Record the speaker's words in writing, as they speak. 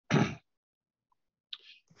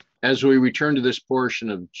as we return to this portion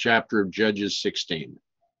of chapter of Judges 16.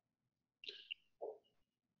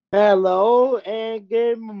 Hello and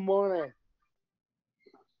good morning.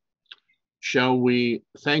 Shall we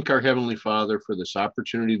thank our Heavenly Father for this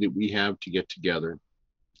opportunity that we have to get together?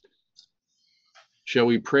 Shall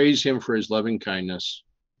we praise him for his loving kindness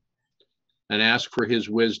and ask for his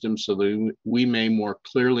wisdom so that we may more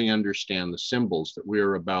clearly understand the symbols that we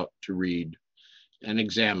are about to read and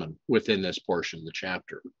examine within this portion of the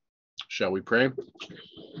chapter? Shall we pray?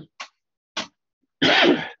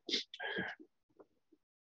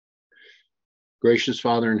 Gracious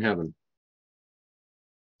Father in heaven,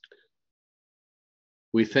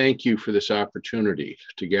 we thank you for this opportunity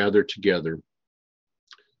to gather together,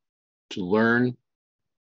 to learn,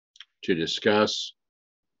 to discuss,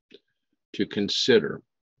 to consider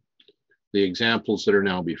the examples that are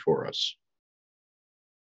now before us.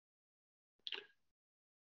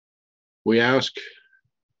 We ask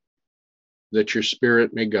that your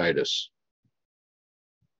Spirit may guide us,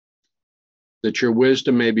 that your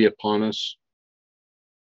wisdom may be upon us,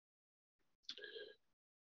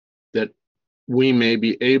 that we may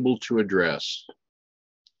be able to address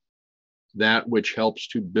that which helps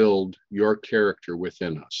to build your character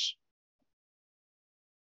within us.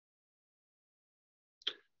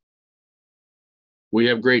 We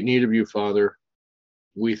have great need of you, Father.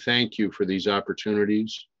 We thank you for these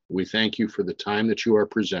opportunities. We thank you for the time that you are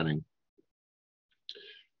presenting.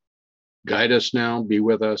 Guide us now, be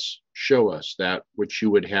with us, show us that which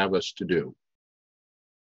you would have us to do.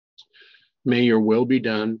 May your will be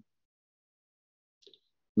done.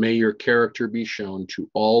 May your character be shown to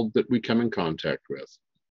all that we come in contact with.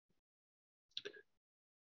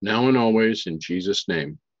 Now and always, in Jesus'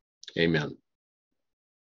 name, amen.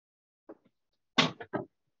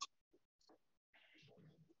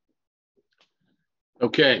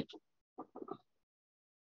 Okay.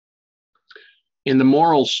 In the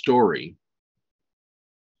moral story,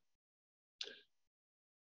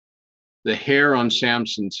 the hair on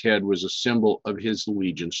Samson's head was a symbol of his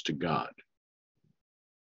allegiance to God.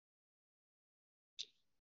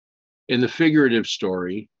 In the figurative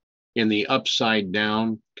story, in the upside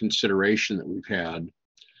down consideration that we've had,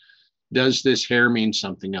 does this hair mean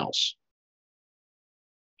something else?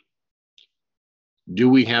 Do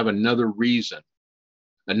we have another reason,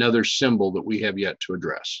 another symbol that we have yet to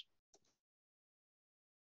address?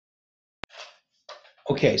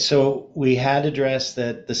 Okay, so we had addressed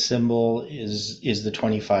that the symbol is the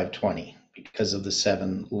 2520 because of the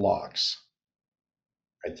 7 locks,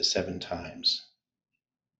 right? The 7 times.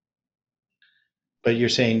 But you're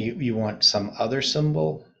saying you want some other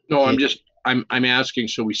symbol? No, I'm asking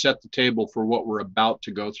so we set the table for what we're about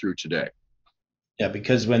to go through today. Yeah,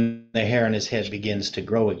 because when the hair on his head begins to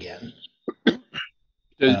grow again.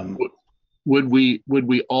 Would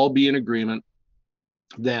we all be in agreement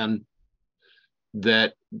then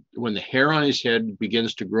that when the hair on his head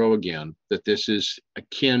begins to grow again, that this is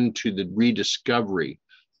akin to the rediscovery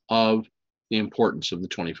of the importance of the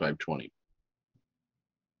 2520?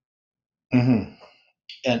 Mm-hmm.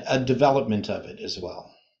 And a development of it as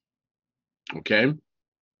well. Okay.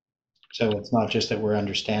 So it's not just that we're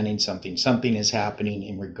understanding something. Something is happening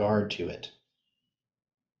in regard to it.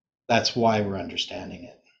 That's why we're understanding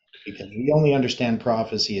it. Because we only understand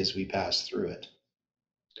prophecy as we pass through it.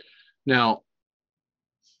 Now,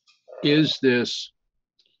 is this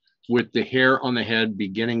with the hair on the head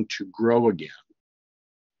beginning to grow again?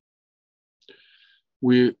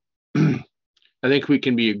 I think we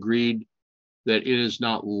can be agreed that it is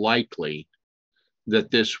not likely that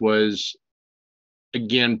this was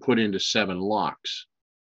again put into 7 locks.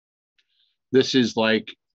 This is like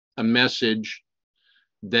a message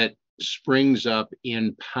that springs up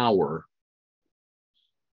in power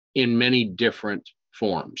in many different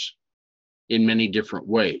forms, in many different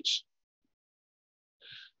ways.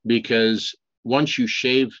 Because once you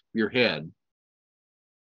shave your head,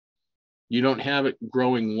 you don't have it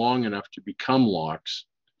growing long enough to become locks,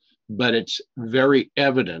 but it's very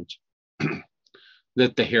evident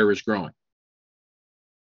that the hair is growing.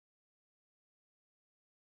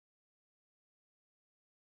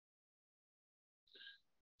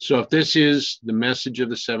 So if this is the message of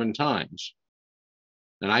the 7 times,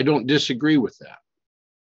 and I don't disagree with that,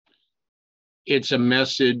 it's a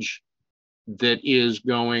message that is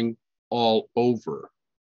going all over,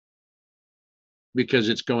 because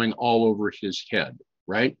it's going all over his head,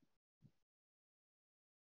 right?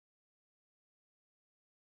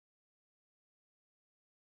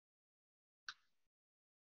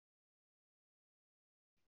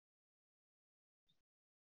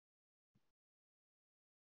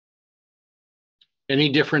 Any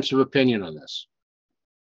difference of opinion on this?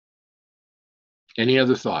 Any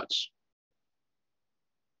other thoughts?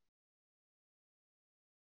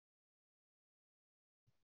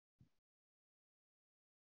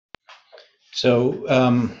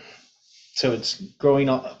 So, so it's growing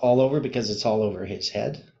all over because it's all over his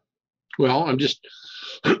head? Well, I'm just,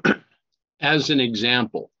 as an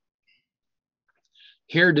example,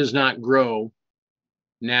 hair does not grow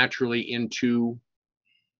naturally into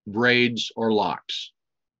braids or locks.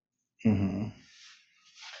 Mm-hmm.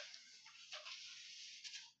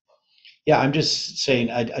 Yeah, I'm just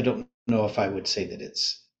saying, I don't know if I would say that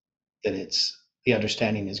it's the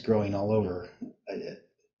understanding is growing all over. I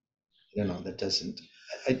don't know, that doesn't,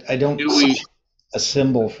 I don't see a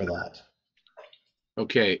symbol for that.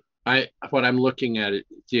 Okay, what I'm looking at,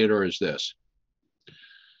 Theodore, is this.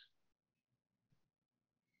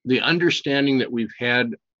 The understanding that we've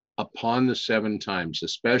had upon the 7 times,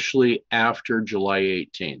 especially after July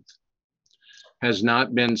 18th, has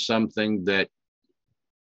not been something that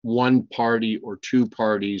one party or 2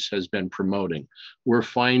 parties has been promoting. We're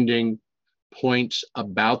finding points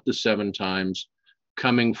about the 7 times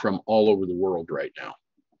coming from all over the world right now.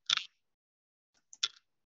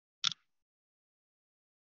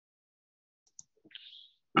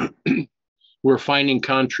 We're finding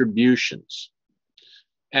contributions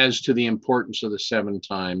as to the importance of the 7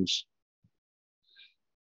 times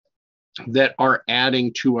that are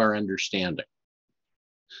adding to our understanding.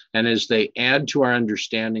 And as they add to our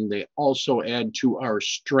understanding, they also add to our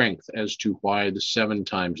strength as to why the 7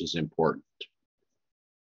 times is important.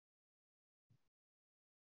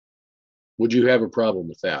 Would you have a problem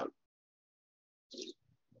with that?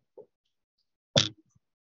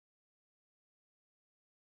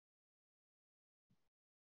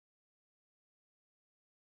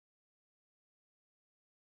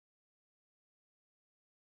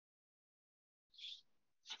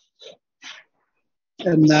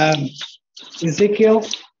 In Ezekiel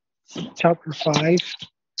chapter 5,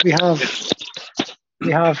 we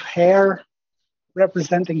have hair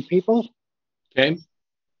representing people. Okay.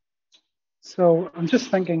 So I'm just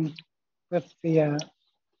thinking with the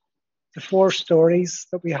 4 stories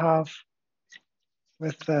that we have,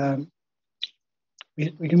 with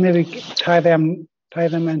we can maybe tie them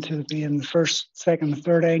into being the first, second, and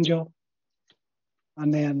third angel,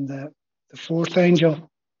 and then the 4th angel,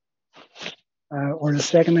 or the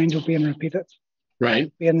 2nd angel being repeated.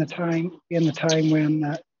 Right. Being the time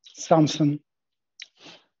when Samson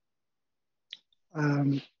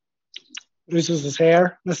loses his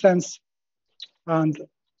hair, in a sense. And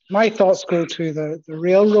my thoughts go to the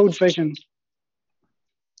railroad vision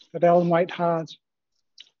that Ellen White had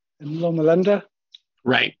in Loma Linda.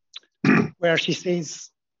 Right. Where she sees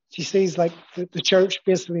like the church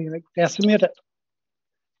basically like decimated.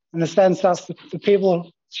 In a sense, that's the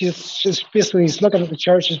people. She's basically looking at the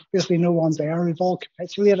church. There's basically no one's there. We've all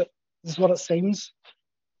capitulated. This is what it seems.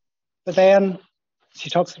 But then she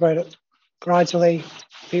talks about it gradually.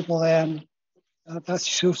 People then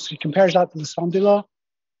she compares that to the Sunday law,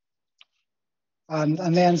 and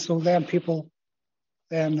then people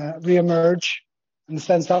then reemerge. In the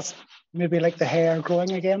sense, that's maybe like the hair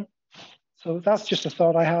growing again. So that's just a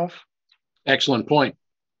thought I have. Excellent point.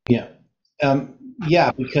 Yeah.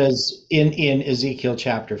 Yeah, because in Ezekiel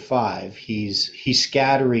chapter 5, he's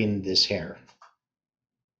scattering this hair,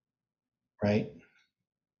 right?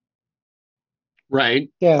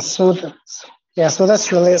 Right. Yeah. So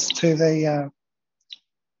this relates to the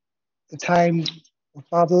time of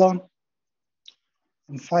Babylon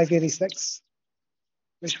in 586,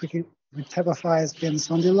 which we typify as being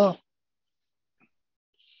Sunday law.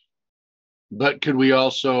 But could we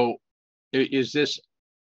also, is this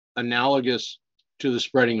analogous to the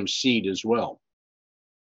spreading of seed as well?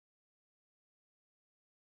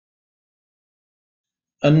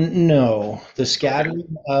 No, the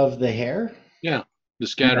scattering of the hair? Yeah, the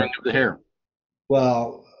scattering of the hair.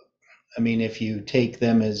 Well, I mean, if you take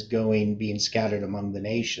them as being scattered among the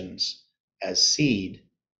nations as seed,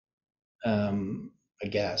 I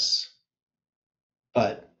guess.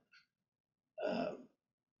 But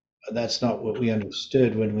that's not what we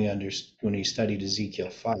understood when we studied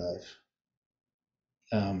Ezekiel 5.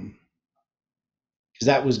 Because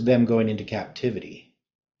that was them going into captivity.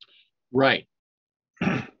 Right.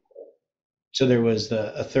 So there was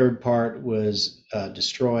a third part was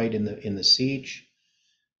destroyed in the siege,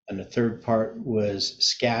 and the third part was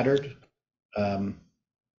scattered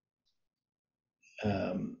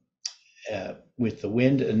with the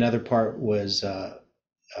wind. Another part was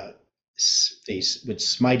they would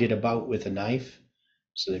smite it about with a knife,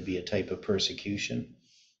 so there'd be a type of persecution.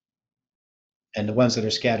 And the ones that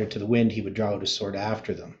are scattered to the wind, he would draw out a sword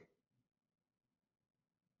after them.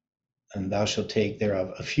 And thou shalt take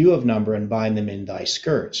thereof a few of number and bind them in thy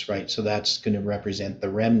skirts, right? So that's going to represent the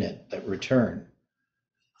remnant that return.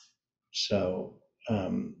 So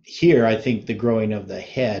here, I think the growing of the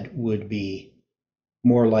head would be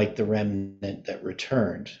more like the remnant that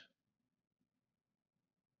returned,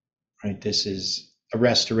 right? This is a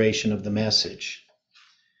restoration of the message.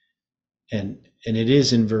 And it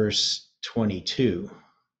is in verse 22.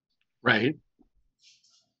 Right.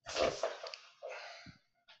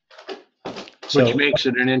 So, which makes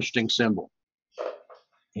it an interesting symbol.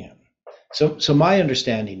 yeah. So my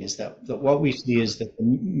understanding is that what we see is that the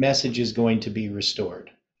message is going to be restored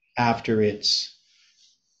after its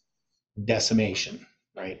decimation,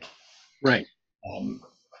 right? Right.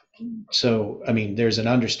 So, I mean, there's an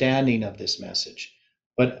understanding of this message,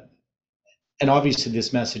 and obviously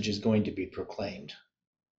this message is going to be proclaimed.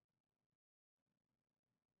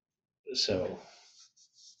 So,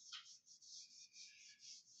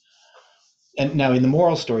 and now in the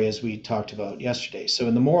moral story, as we talked about yesterday, so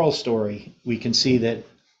in the moral story, we can see that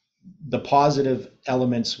the positive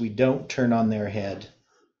elements we don't turn on their head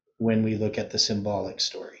when we look at the symbolic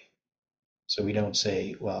story. So we don't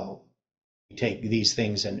say, well, we take these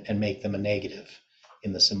things and make them a negative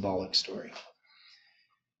in the symbolic story.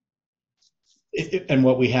 And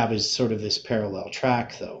what we have is sort of this parallel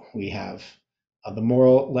track, though. We have the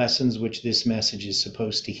moral lessons which this message is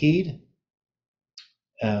supposed to heed.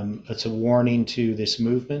 It's a warning to this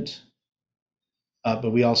movement.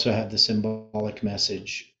 But we also have the symbolic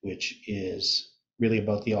message, which is really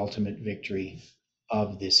about the ultimate victory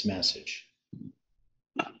of this message.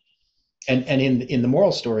 And in the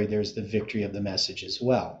moral story, there's the victory of the message as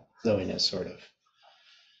well, though in a sort of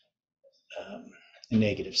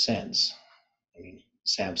negative sense. I mean,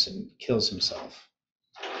 Samson kills himself.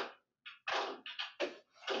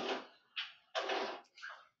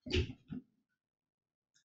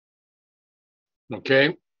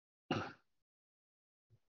 Okay.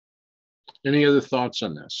 Any other thoughts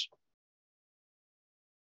on this?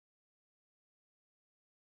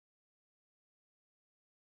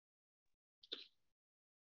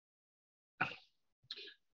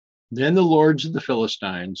 Then the lords of the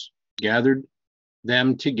Philistines gathered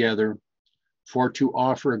them together for to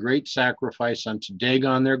offer a great sacrifice unto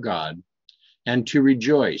Dagon their God, and to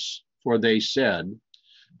rejoice, for they said,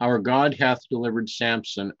 our God hath delivered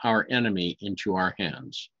Samson, our enemy, into our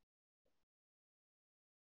hands.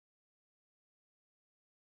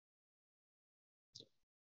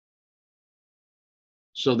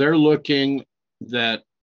 So they're looking that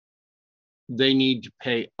they need to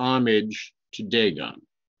pay homage to Dagon.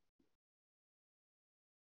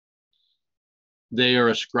 They are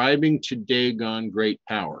ascribing to Dagon great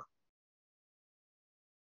power.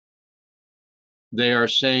 They are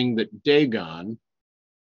saying that Dagon,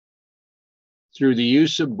 through the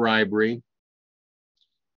use of bribery,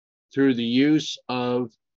 through the use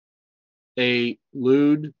of a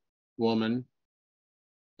lewd woman,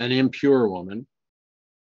 an impure woman,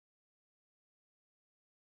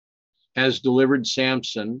 has delivered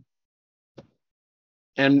Samson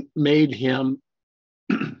and made him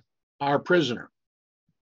our prisoner.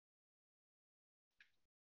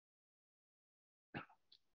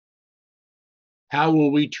 How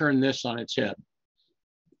will we turn this on its head?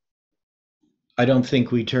 I don't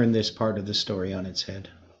think we turn this part of the story on its head.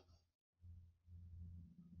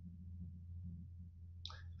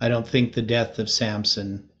 I don't think the death of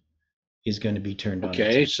Samson is going to be turned on its head.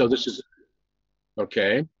 Okay, so this is,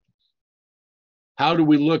 okay. How do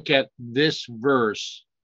we look at this verse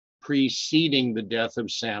preceding the death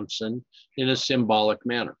of Samson in a symbolic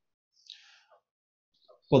manner?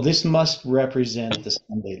 Well, this must represent the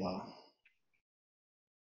Sunday law.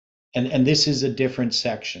 And this is a different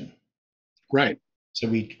section. Right. So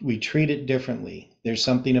we treat it differently. There's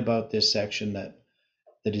something about this section that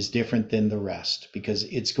is different than the rest, because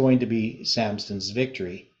it's going to be Samson's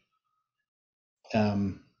victory.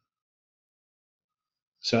 So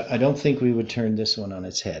I don't think we would turn this one on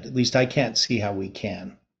its head. At least I can't see how we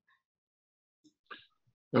can.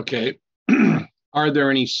 Okay. Are there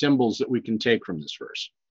any symbols that we can take from this verse?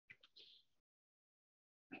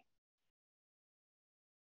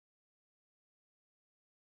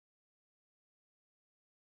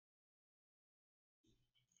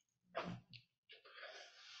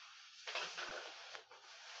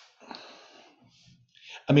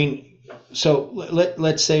 I mean, so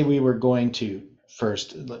let's say we were going to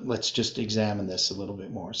first, let's just examine this a little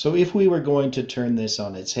bit more. So if we were going to turn this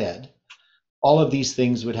on its head, all of these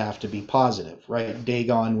things would have to be positive, right?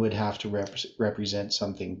 Dagon would have to represent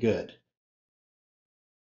something good.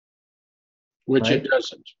 Which right? it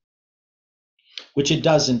doesn't. Which it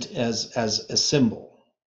doesn't as a symbol.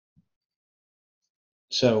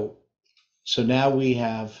 So now we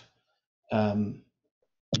have, but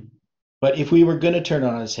if we were going to turn it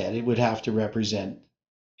on its head, it would have to represent,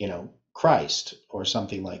 Christ or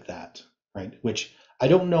something like that, right? Which I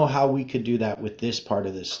don't know how we could do that with this part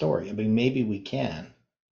of this story. I mean, maybe we can,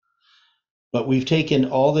 but we've taken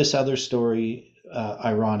all this other story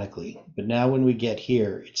ironically, but now when we get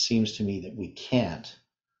here, it seems to me that we can't.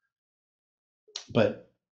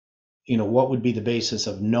 But, what would be the basis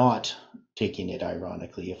of not taking it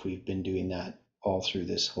ironically if we've been doing that all through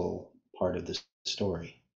this whole part of the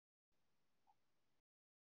story?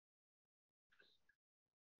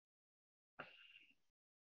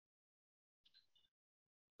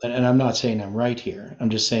 And I'm not saying I'm right here. I'm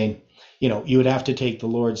just saying, you would have to take the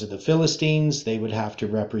lords of the Philistines. They would have to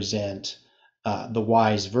represent the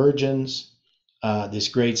wise virgins. This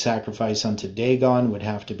great sacrifice unto Dagon would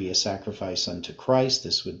have to be a sacrifice unto Christ.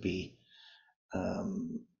 This would be,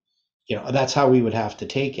 that's how we would have to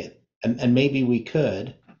take it. And maybe we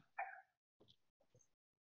could,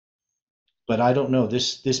 but I don't know.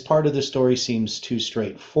 This part of the story seems too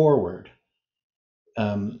straightforward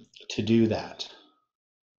to do that.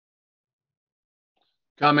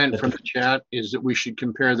 Comment from the chat is that we should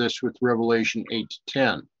compare this with Revelation 8 to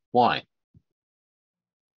 10. Why?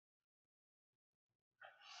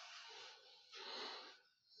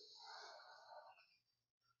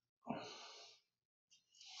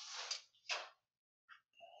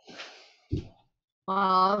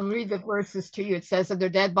 I'll read the verses to you. It says that their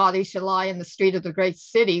dead bodies shall lie in the street of the great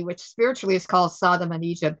city, which spiritually is called Sodom and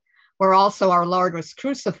Egypt, where also our Lord was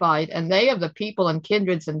crucified. And they of the people and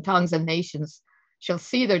kindreds and tongues and nations shall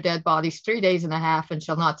see their dead bodies 3 days and a half, and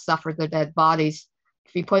shall not suffer their dead bodies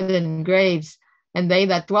to be put in graves. And they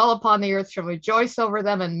that dwell upon the earth shall rejoice over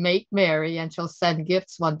them and make merry, and shall send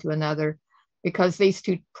gifts one to another, because these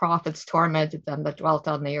two prophets tormented them that dwelt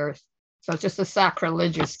on the earth. So it's just a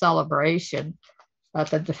sacrilegious celebration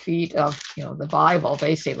at the defeat of, the Bible,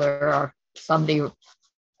 basically, or somebody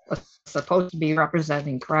was supposed to be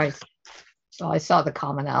representing Christ. So I saw the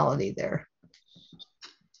commonality there.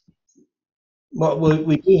 Well,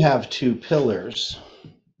 we do have two pillars,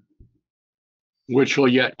 Which will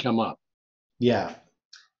yet come up. Yeah.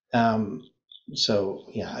 So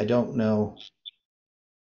yeah, I don't know.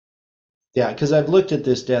 Yeah, because I've looked at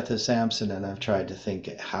this death of Samson and I've tried to think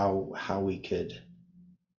how we could,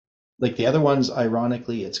 like the other ones,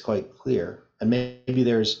 ironically, it's quite clear. And maybe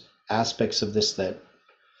there's aspects of this that,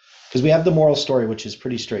 because we have the moral story, which is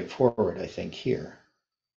pretty straightforward, I think, here.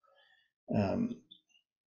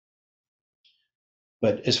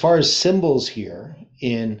 But as far as symbols here,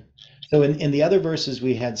 in the other verses,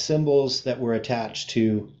 we had symbols that were attached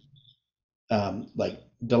to like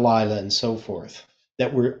Delilah and so forth,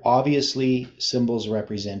 that were obviously symbols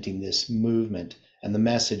representing this movement and the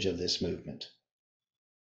message of this movement.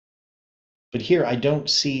 But here, I don't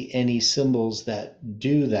see any symbols that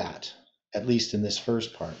do that, at least in this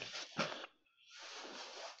first part.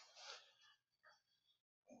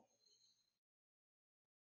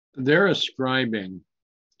 They're ascribing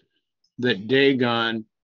that Dagon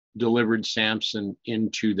delivered Samson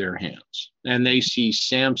into their hands, and they see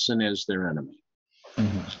Samson as their enemy.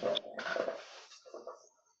 Mm-hmm.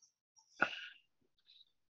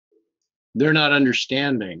 They're not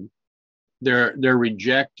understanding, they're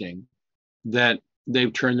rejecting that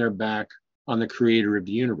they've turned their back on the creator of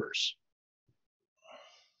the universe.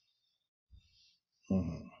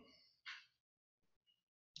 Mm-hmm.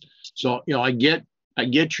 So, I get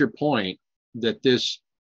your point that this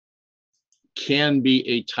can be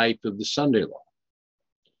a type of the Sunday law,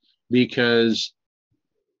 because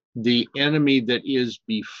the enemy that is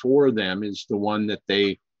before them is the one that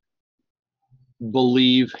they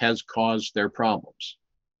believe has caused their problems.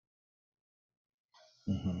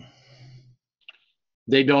 Mm-hmm.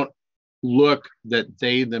 They don't look that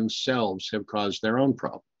they themselves have caused their own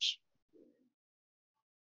problems.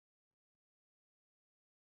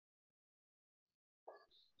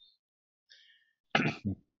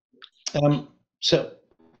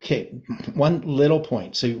 Okay, one little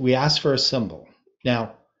point. So we asked for a symbol.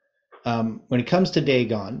 Now, when it comes to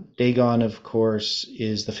Dagon, of course,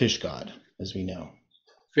 is the fish god, as we know.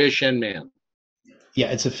 Fish and man. Yeah,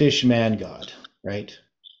 it's a fish man god, right?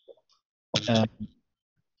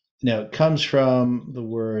 Now, it comes from the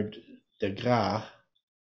word degra,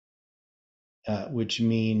 which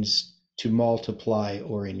means to multiply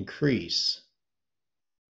or increase.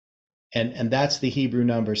 And that's the Hebrew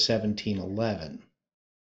number 1711.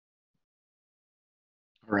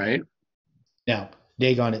 Right. Now,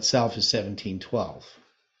 Dagon itself is 1712.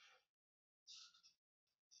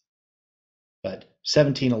 But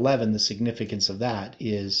 1711, the significance of that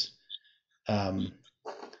is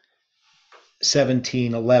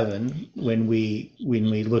 1711 when we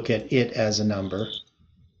look at it as a number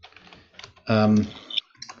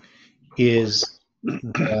is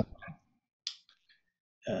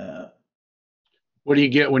what do you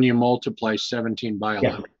get when you multiply 17 by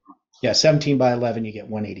 11? Yeah, 17 by 11, you get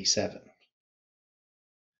 187.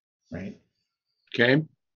 Right. Okay.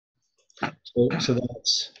 So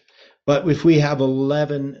that's, but if we have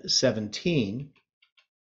 1117,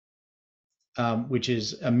 which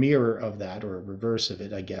is a mirror of that or a reverse of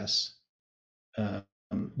it, I guess,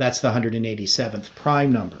 that's the 187th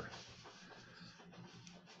prime number.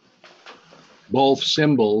 Both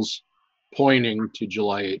symbols pointing to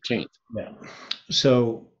July 18th. Yeah.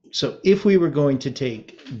 So if we were going to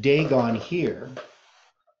take Dagon here,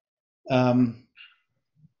 then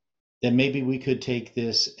maybe we could take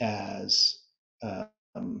this as,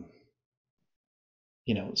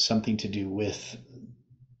 something to do with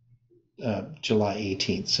July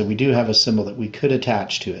 18th. So we do have a symbol that we could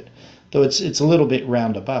attach to it, though it's a little bit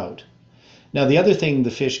roundabout. Now, the other thing,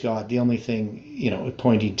 the fish god, the only thing,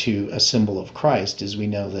 pointing to a symbol of Christ is we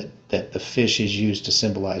know that the fish is used to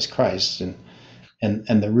symbolize Christ. And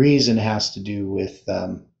the reason has to do with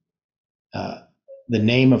the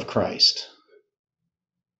name of Christ,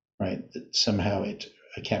 right? Somehow I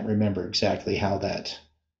can't remember exactly how that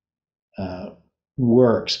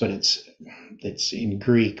works, but it's in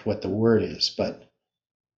Greek what the word is, but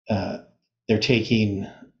they're taking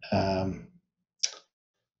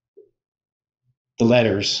the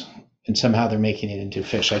letters and somehow they're making it into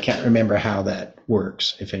fish. I can't remember how that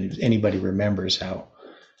works. If anybody remembers how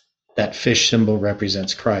that fish symbol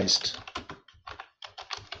represents Christ.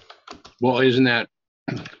 Well, isn't that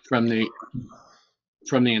from the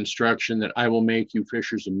instruction that I will make you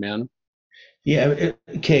fishers of men? Yeah.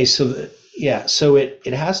 Okay. So so it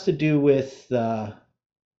has to do with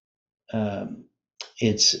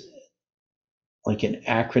it's like an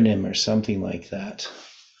acronym or something like that.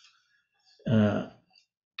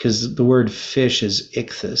 Because the word fish is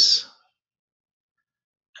ichthys.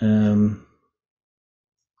 And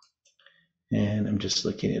I'm just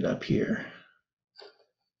looking it up here.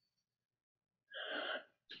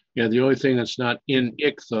 Yeah, the only thing that's not in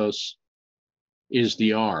ichthos is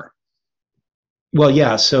the R. Well,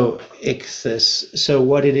 yeah, so ichthys. So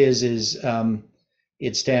what it is it's an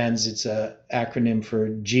acronym for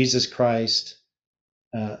Jesus Christ,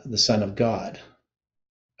 the Son of God,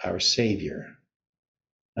 our Savior.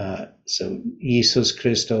 So Jesus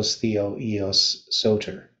Christos Theo Eos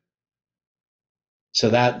Soter. So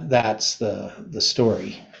that's the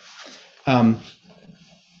story.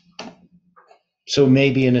 So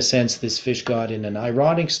maybe in a sense, this fish god in an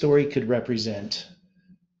ironic story could represent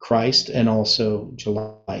Christ and also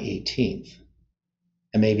July 18th.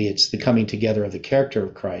 And maybe it's the coming together of the character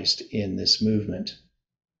of Christ in this movement.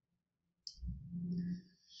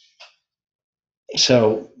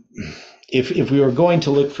 So if we were going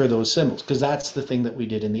to look for those symbols, because that's the thing that we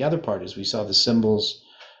did in the other part, is we saw the symbols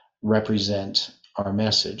represent our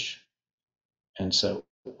message. And so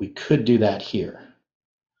we could do that here.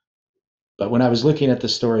 But when I was looking at the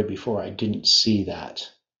story before, I didn't see that.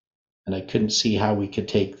 And I couldn't see how we could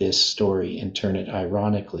take this story and turn it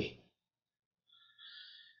ironically.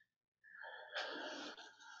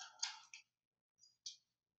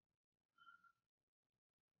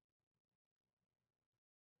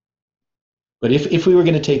 But if we were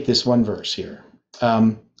going to take this one verse here,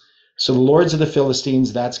 so the lords of the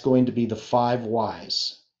Philistines, that's going to be the 5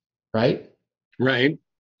 wise, right? Right.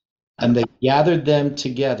 And they gathered them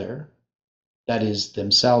together, that is,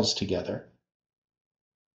 themselves together,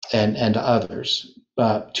 and others,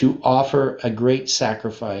 to offer a great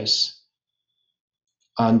sacrifice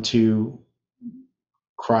unto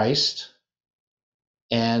Christ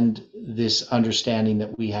and this understanding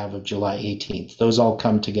that we have of July 18th. Those all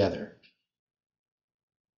come together.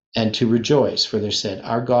 And to rejoice, for they said,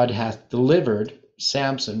 our God hath delivered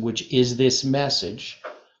Samson, which is this message.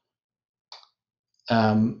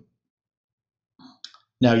 Now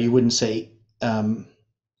you wouldn't say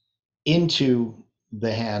into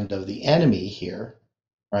the hand of the enemy here,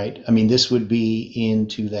 right? I mean, this would be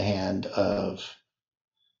into the hand of,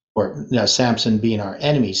 or now Samson being our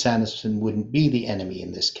enemy, Samson wouldn't be the enemy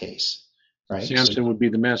in this case, right? Samson would be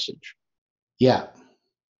the message. Yeah.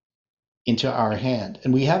 Into our hand.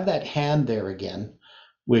 And we have that hand there again,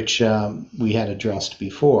 which we had addressed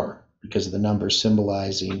before because of the number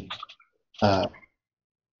symbolizing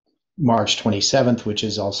March 27th, which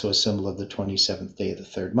is also a symbol of the 27th day of the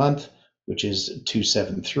 3rd month, which is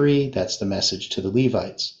 273. That's the message to the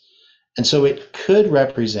Levites. And so it could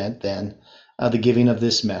represent then the giving of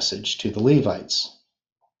this message to the Levites.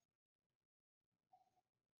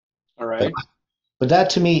 All right. Right. But that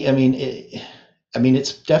to me, I mean,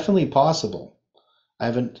 it's definitely possible. I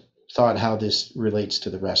haven't thought how this relates to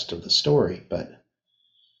the rest of the story, but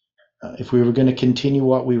if we were going to continue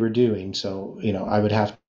what we were doing, so, I would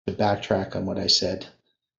have to backtrack on what I said.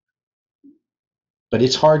 But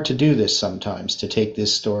it's hard to do this sometimes, to take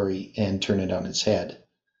this story and turn it on its head.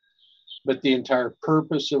 But the entire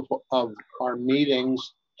purpose of our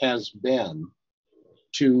meetings has been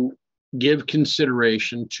to give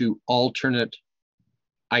consideration to alternate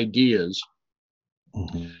ideas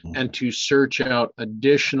and to search out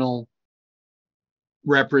additional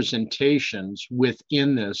representations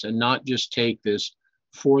within this, and not just take this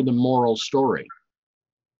for the moral story.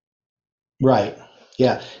 Right.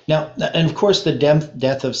 Yeah. Now, and of course, the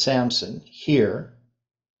death of Samson here,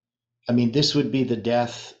 I mean, this would be the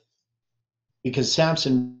death, because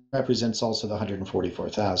Samson represents also the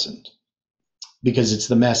 144,000, because it's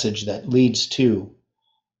the message that leads to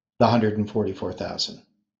the 144,000.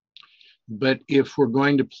 But if we're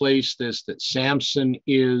going to place this, that Samson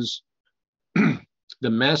is the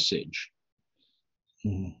message,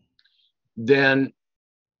 then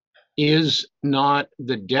is not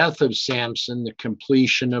the death of Samson the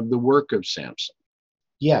completion of the work of Samson?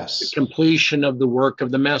 Yes. The completion of the work of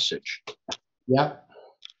the message. Yeah.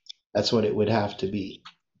 That's what it would have to be.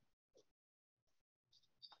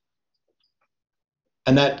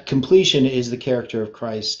 And that completion is the character of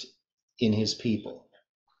Christ in his people.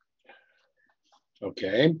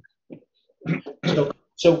 Okay.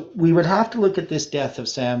 So we would have to look at this death of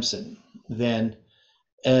Samson then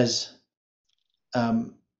as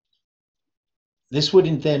this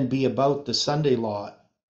wouldn't then be about the Sunday law,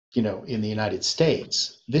 in the United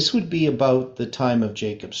States. This would be about the time of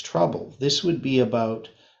Jacob's trouble. This would be about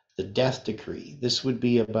the death decree. This would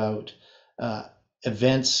be about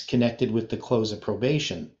events connected with the close of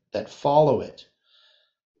probation that follow it,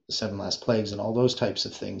 the 7 last plagues and all those types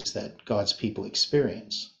of things that God's people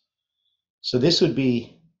experience. So this would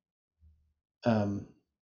be,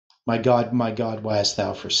 my God, why hast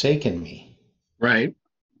thou forsaken me? Right.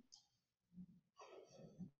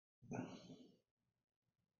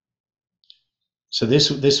 So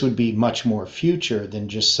this would be much more future than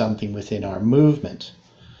just something within our movement.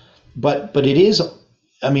 But it is,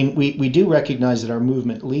 I mean, we do recognize that our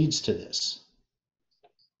movement leads to this.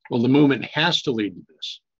 Well, the movement has to lead to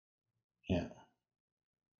this. Yeah.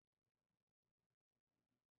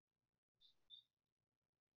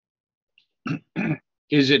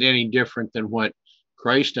 Is it any different than what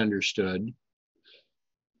Christ understood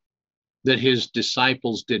that his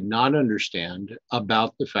disciples did not understand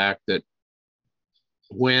about the fact that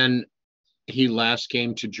when he last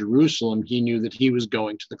came to Jerusalem, he knew that he was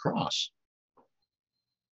going to the cross?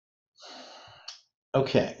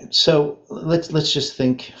 Okay, so let's just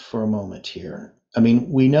think for a moment here. I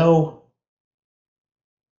mean, we know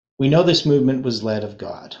this movement was led of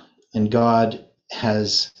God, and God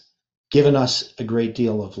has given us a great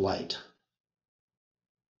deal of light.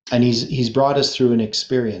 And he's brought us through an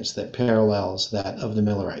experience that parallels that of the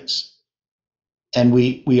Millerites. And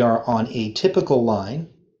we are on a typical line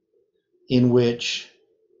in which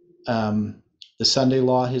the Sunday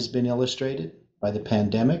law has been illustrated by the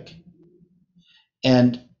pandemic,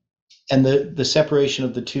 and the separation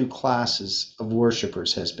of the two classes of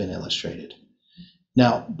worshipers has been illustrated.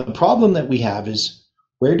 Now, the problem that we have is,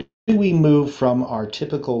 where do we move from our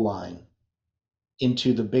typical line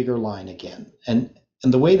into the bigger line again? And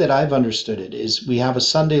the way that I've understood it is, we have a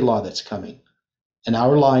Sunday law that's coming, and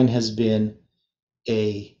our line has been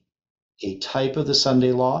a type of the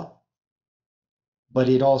Sunday law, but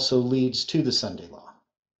it also leads to the Sunday law.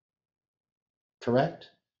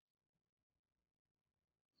 Correct?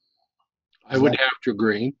 I would have to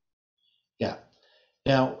agree. Yeah.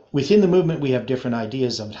 Now, within the movement, we have different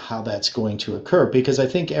ideas of how that's going to occur, because I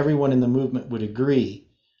think everyone in the movement would agree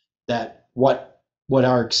that what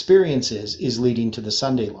our experience is leading to the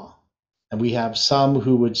Sunday law. And we have some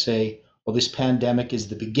who would say, well, this pandemic is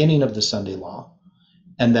the beginning of the Sunday law,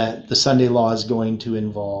 and that the Sunday law is going to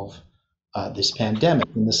involve this pandemic,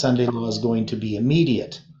 and the Sunday law is going to be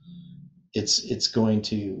immediate. It's going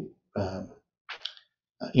to,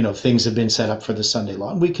 things have been set up for the Sunday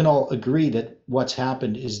law. And we can all agree that what's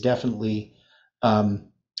happened is definitely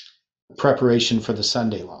preparation for the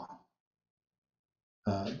Sunday law.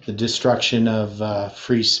 The destruction of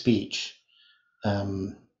free speech,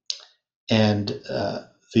 and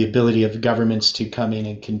the ability of governments to come in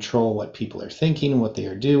and control what people are thinking, what they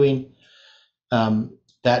are doing.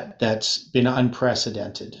 That's been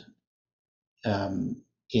unprecedented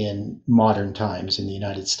in modern times in the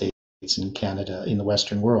United States and Canada, in the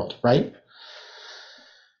Western world, right?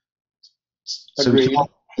 Agreed.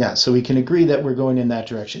 Yeah, so we can agree that we're going in that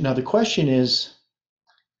direction. Now the question is,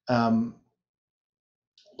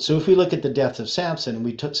 so if we look at the death of Samson and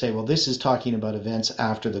we say, well, this is talking about events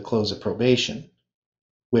after the close of probation,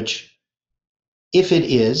 which if it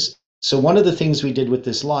is, so one of the things we did with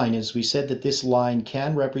this line is we said that this line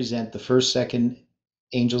can represent the first, second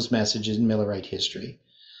angel's message in Millerite history,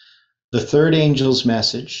 the third angel's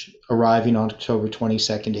message arriving on October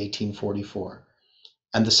 22nd, 1844,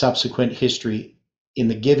 and the subsequent history in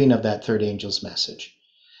the giving of that third angel's message,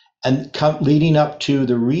 and leading up to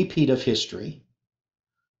the repeat of history,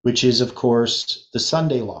 which is, of course, the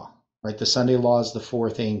Sunday law, right? The Sunday law is the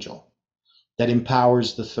fourth angel that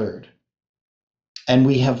empowers the third. And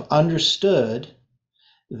we have understood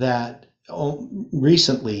that,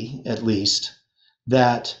 recently at least,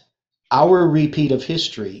 that our repeat of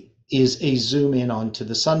history is a zoom in onto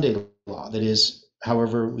the Sunday law. That is,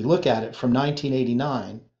 however we look at it, from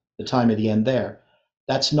 1989, the time of the end there,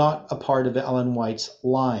 that's not a part of Ellen White's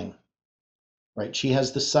line, right? She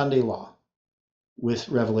has the Sunday law with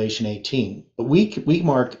Revelation 18, but we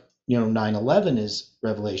mark 9/11 as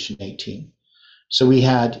Revelation 18. So we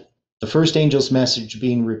had the first angel's message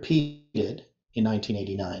being repeated in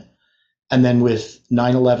 1989, and then with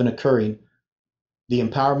 9/11 occurring, the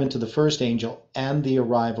empowerment of the first angel and the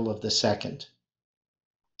arrival of the second,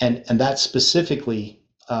 and that's specifically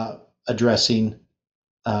addressing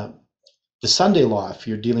the Sunday law if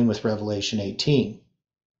you're dealing with Revelation 18,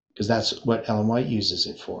 because that's what Ellen White uses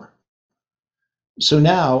it for. So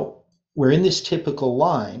now we're in this typical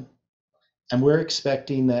line, and we're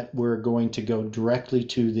expecting that we're going to go directly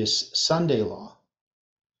to this Sunday law.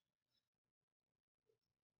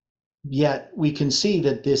 Yet we can see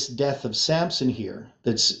that this death of Samson here,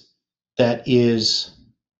 that is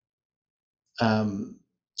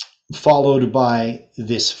followed by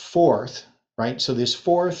this fourth, right? So this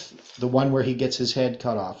fourth, the one where he gets his head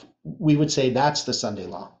cut off, we would say that's the Sunday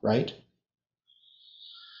law, right?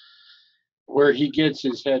 Where he gets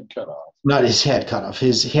his head cut off. Not his head cut off,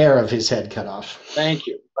 his hair of his head cut off. Thank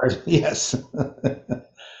you. Yes.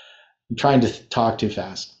 I'm trying to talk too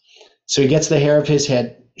fast. So he gets the hair of his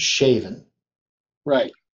head shaven.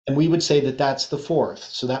 Right. And we would say that that's the fourth.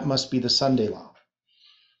 So that must be the Sunday law.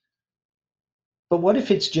 But what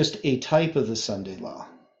if it's just a type of the Sunday law?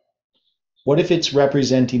 What if it's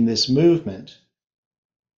representing this movement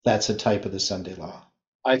that's a type of the Sunday law?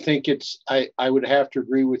 I think I would have to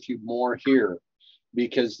agree with you more here,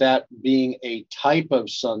 because that being a type of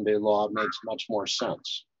Sunday law makes much more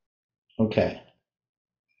sense. Okay.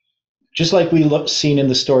 Just like we seen in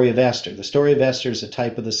the story of Esther. The story of Esther is a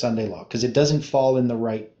type of the Sunday law because it doesn't fall in the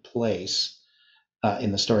right place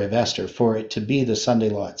in the story of Esther for it to be the Sunday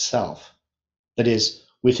law itself. That is,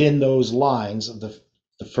 within those lines of the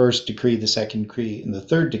first decree, the second decree, and the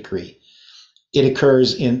third decree, it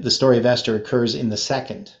occurs in the story of Esther occurs in the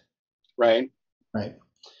second. Right. Right.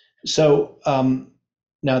 So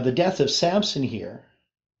now the death of Samson here,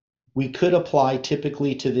 we could apply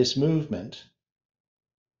typically to this movement,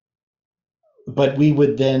 but we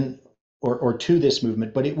would then, or to this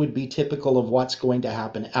movement, but it would be typical of what's going to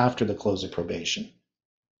happen after the close of probation.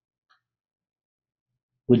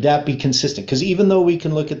 Would that be consistent? Because even though we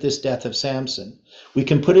can look at this death of Samson, we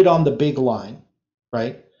can put it on the big line,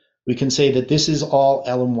 right? We can say that this is all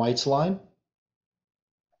Ellen White's line,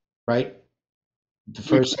 right? The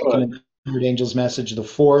first, second, and third angel's message, the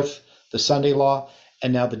fourth, the Sunday law,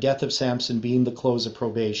 and now the death of Samson being the close of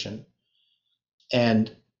probation,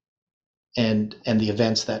 and the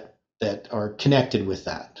events that are connected with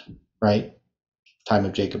that, right? Time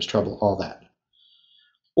of Jacob's trouble, all that.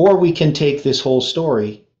 Or we can take this whole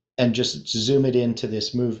story and just zoom it into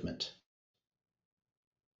this movement.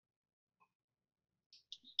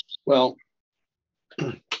 Well,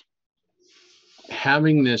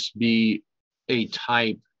 having this be a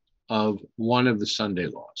type of one of the Sunday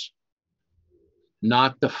laws,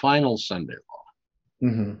 not the final Sunday law,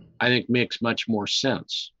 I think makes much more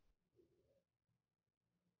sense.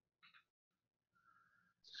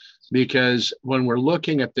 Because when we're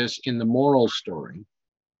looking at this in the moral story,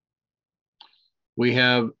 we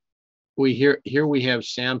have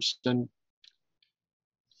Samson.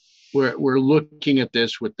 We're looking at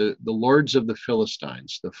this with the lords of the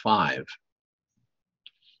Philistines, the five,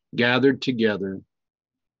 gathered together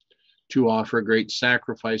to offer a great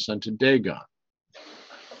sacrifice unto Dagon.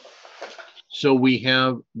 So we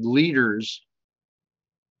have leaders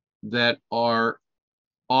that are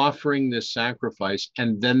offering this sacrifice,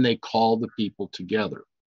 and then they call the people together.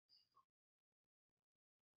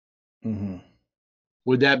 Mm-hmm.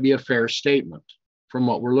 Would that be a fair statement from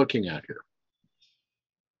what we're looking at here?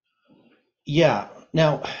 Yeah.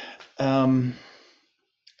 Now,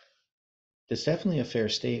 That's definitely a fair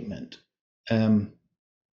statement. But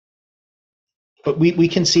we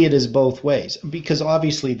can see it as both ways, because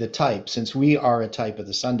obviously the type, since we are a type of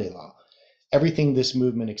the Sunday law, everything this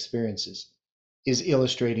movement experiences is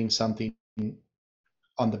illustrating something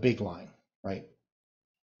on the big line, right?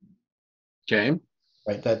 Okay.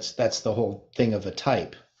 Right. That's the whole thing of a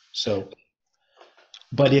type. So,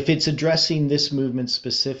 but if it's addressing this movement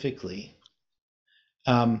specifically,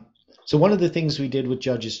 so one of the things we did with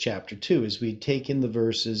Judges chapter 2 is we'd taken the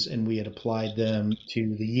verses and we had applied them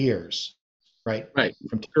to the years, right? Right.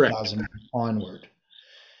 From Correct. 2000 onward.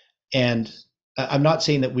 And I'm not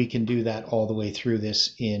saying that we can do that all the way through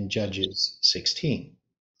this in Judges 16,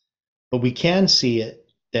 but we can see it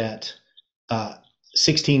that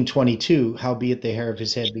 16:22, howbeit the hair of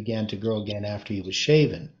his head began to grow again after he was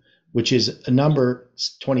shaven, which is a number,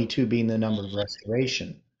 22 being the number of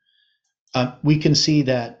restoration. We can see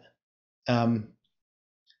that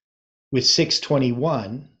with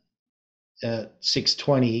 621,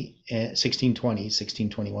 620, 1620,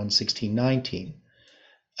 1621, 1619,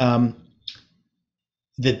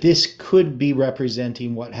 that this could be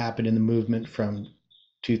representing what happened in the movement from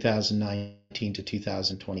 2019 to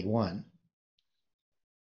 2021.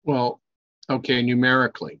 Well, okay,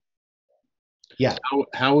 numerically. Yeah.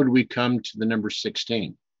 How would we come to the number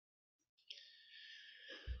 16?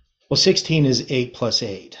 Well, 16 is 8 plus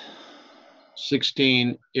 8.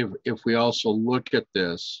 16, if we also look at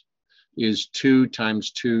this, is 2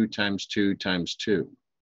 times 2 times 2 times 2.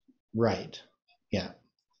 Right. Yeah.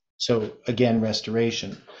 So again,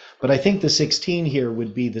 restoration. But I think the 16 here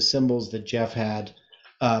would be the symbols that Jeff had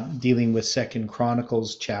dealing with 2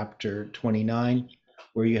 Chronicles chapter 29,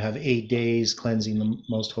 where you have 8 days cleansing the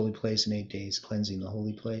most holy place and 8 days cleansing the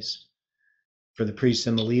holy place for the priests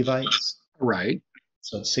and the Levites. Right.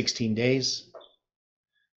 So it's 16 days,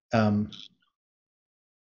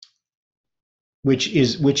 which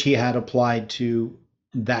he had applied to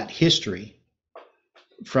that history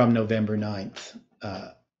from November 9th,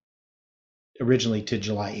 originally to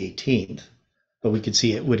July 18th, but we could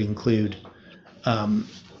see it would include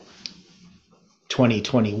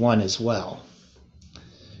 2021 as well.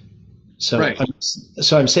 So, right.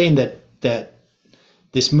 I'm saying that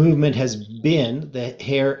this movement has been, the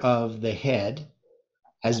hair of the head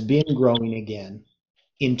has been growing again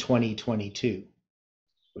in 2022,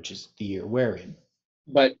 which is the year we're in.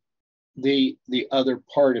 But the other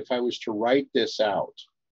part, if I was to write this out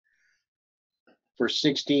for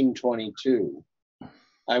 1622,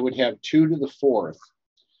 I would have 2 to the 4th.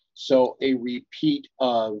 So a repeat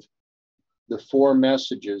of the 4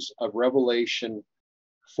 messages of Revelation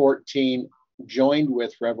 14 joined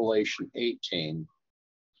with Revelation 18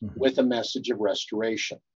 with a message of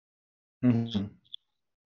restoration. Mm-hmm.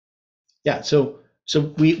 Yeah, so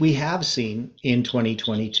we have seen in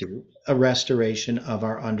 2022 a restoration of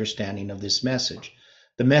our understanding of this message.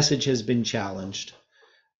 The message has been challenged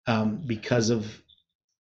because of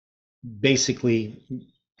basically,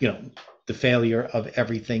 the failure of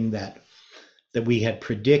everything that we had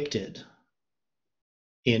predicted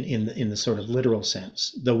in the sort of literal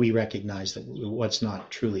sense, though we recognize that what's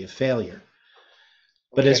not truly a failure.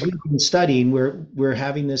 But as we've been studying, we're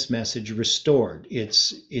having this message restored.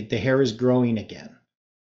 The hair is growing again.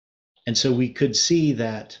 And so we could see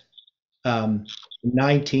that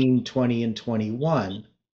 19, 20, and 21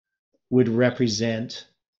 would represent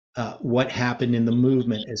what happened in the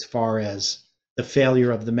movement as far as the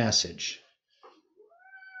failure of the message,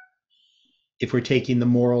 if we're taking the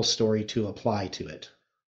moral story to apply to it.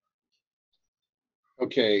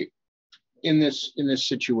 Okay, in this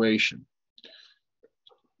situation,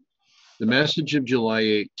 the message of July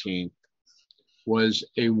 18th was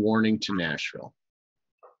a warning to Nashville.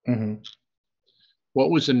 Mm-hmm.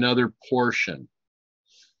 What was another portion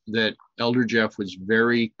that Elder Jeff was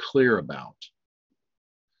very clear about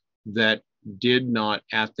that did not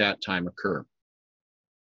at that time occur?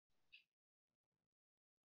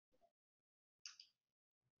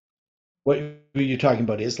 What were you talking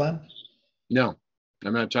about, Islam? No,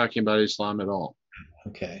 I'm not talking about Islam at all.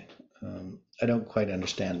 Okay. I don't quite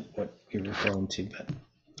understand what you're referring to, but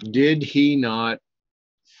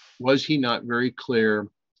was he not very clear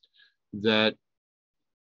that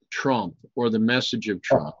Trump, or the message of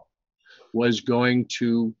Trump, was going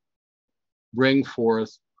to bring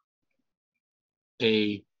forth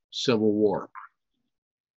a civil war?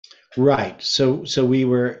 Right. So we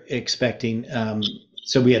were expecting,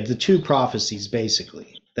 so we had the 2 prophecies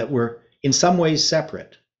basically that were in some ways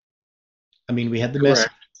separate. I mean, we had the message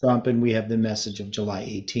of Trump and we have the message of July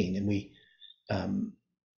 18, and we,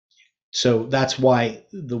 so that's why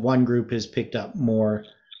the one group has picked up more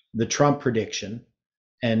the Trump prediction,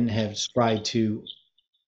 and have tried to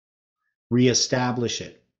reestablish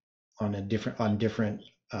it on different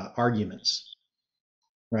arguments,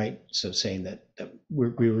 right? So saying that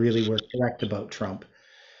we really were correct about Trump,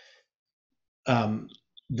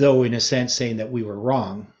 though in a sense saying that we were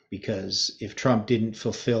wrong, because if Trump didn't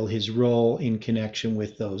fulfill his role in connection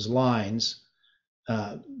with those lines,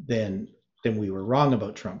 then we were wrong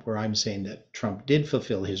about Trump, where I'm saying that Trump did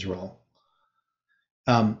fulfill his role.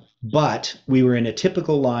 But we were in a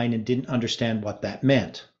typical line and didn't understand what that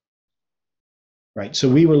meant, right? So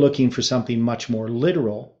we were looking for something much more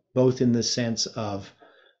literal, both in the sense of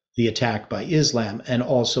the attack by Islam and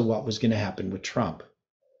also what was going to happen with Trump.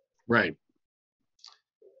 Right.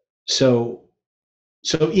 So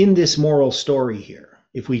in this moral story here,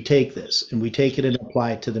 if we take this and we take it and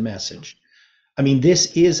apply it to the message, I mean,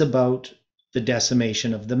 this is about the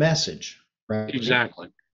decimation of the message, right? Exactly.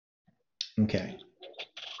 Okay.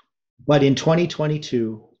 But in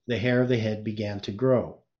 2022, the hair of the head began to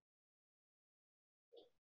grow.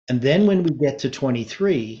 And then when we get to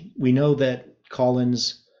 23, we know that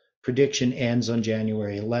Colin's prediction ends on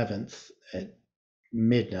January 11th at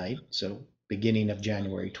midnight, so beginning of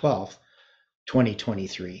January 12th,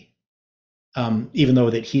 2023. Even though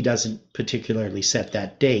that he doesn't particularly set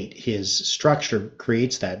that date, his structure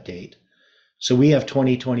creates that date. So we have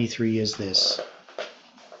 2023 as this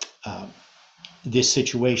this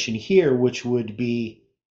situation here, which would be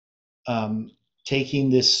taking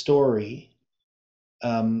this story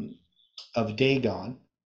of Dagon,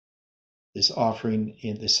 this offering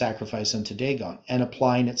in the sacrifice unto Dagon, and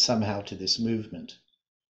applying it somehow to this movement.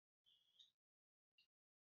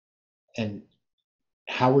 And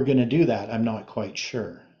how we're going to do that, I'm not quite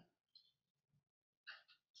sure.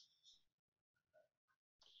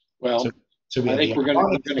 Well, so we I have think the we're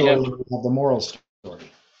going to have the moral story.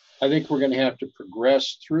 I think we're going to have to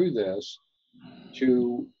progress through this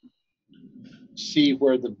to see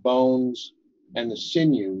where the bones and the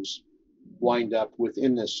sinews wind up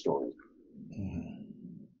within this story.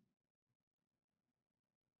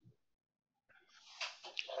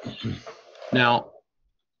 Now,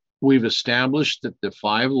 we've established that the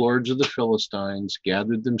 5 lords of the Philistines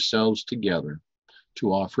gathered themselves together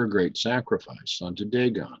to offer a great sacrifice unto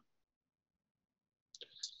Dagon.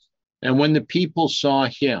 And when the people saw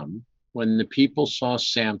him, when the people saw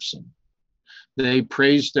Samson, they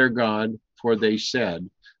praised their God, for they said,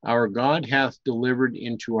 "Our God hath delivered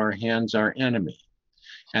into our hands our enemy,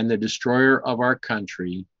 and the destroyer of our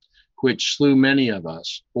country, which slew many of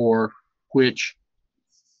us, or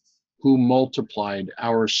who multiplied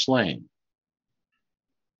our slain."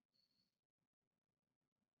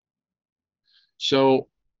 So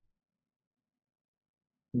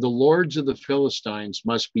the lords of the Philistines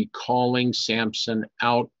must be calling Samson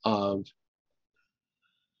out of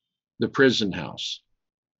the prison house.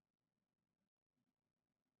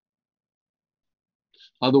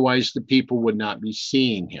 Otherwise, the people would not be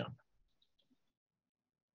seeing him.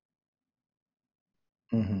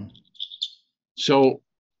 Mm-hmm. So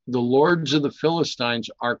the lords of the Philistines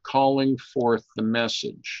are calling forth the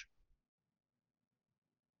message.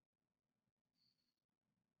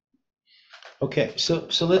 Okay, so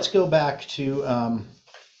let's go back to,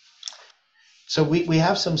 so we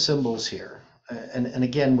have some symbols here, and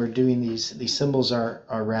again, we're doing these symbols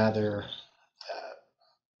are rather,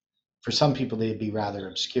 for some people they'd be rather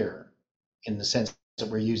obscure in the sense that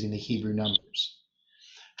we're using the Hebrew numbers.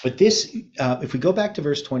 But this, if we go back to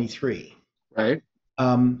verse 23, right,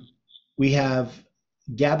 we have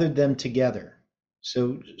gathered them together.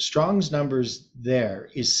 So Strong's numbers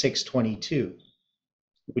there is 622.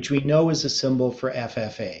 Which we know is a symbol for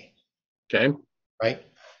FFA. Okay. Right?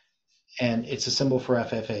 And it's a symbol for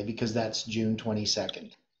FFA because that's June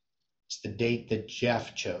 22nd. It's the date that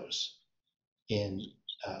Jeff chose in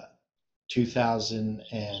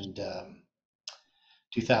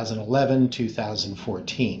 2011,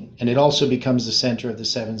 2014. And it also becomes the center of the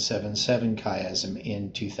 777 chiasm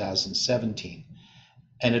in 2017.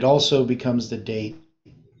 And it also becomes the date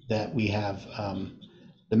that we have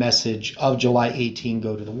the message of July 18,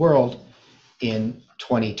 go to the world in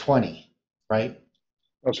 2020, right?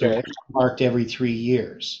 Okay. So marked every 3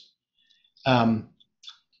 years. And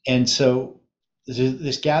so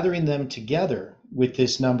this gathering them together with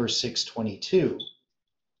this number 622,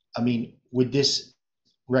 I mean, would this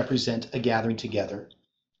represent a gathering together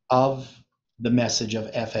of the message of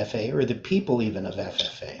FFA or the people even of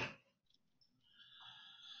FFA?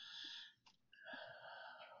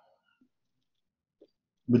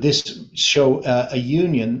 Would this show a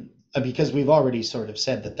union? Because we've already sort of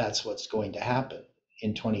said that that's what's going to happen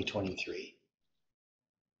in 2023.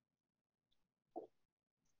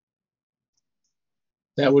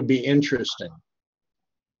 That would be interesting.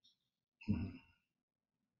 Mhm.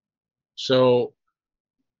 So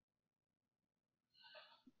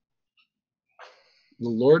the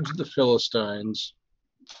lords of the Philistines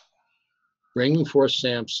bringing forth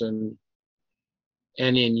Samson,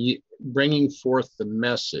 and in bringing forth the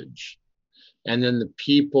message, and then the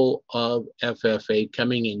people of FFA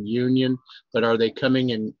coming in union, but are they coming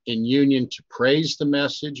in union to praise the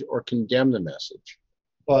message or condemn the message?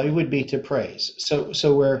 Well, it would be to praise.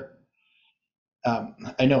 So we're,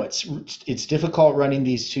 I know it's difficult running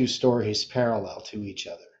these two stories parallel to each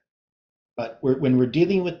other, but when we're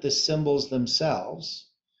dealing with the symbols themselves,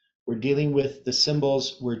 we're dealing with the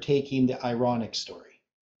symbols, we're taking the ironic story,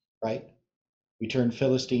 right? We turn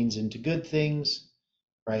Philistines into good things,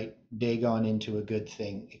 right? Dagon into a good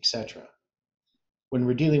thing, etc. When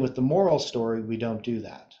we're dealing with the moral story, we don't do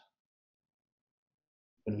that.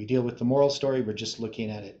 When we deal with the moral story, we're just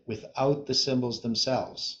looking at it without the symbols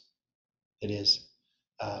themselves. It is,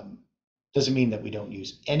 doesn't mean that we don't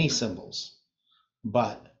use any symbols,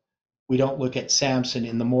 but we don't look at Samson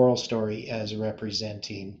in the moral story as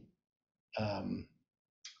representing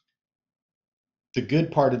the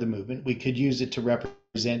good part of the movement. We could use it to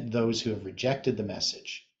represent those who have rejected the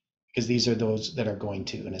message, because these are those that are going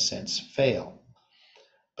to, in a sense, fail.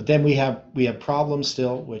 But then we have problems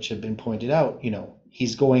still, which have been pointed out.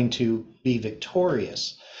 He's going to be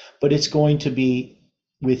victorious, but it's going to be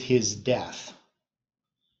with his death.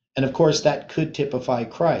 And of course, that could typify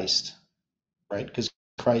Christ, right? Because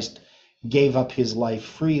Christ gave up his life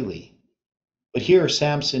freely. But here,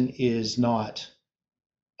 Samson is not,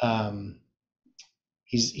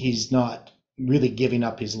 he's not really giving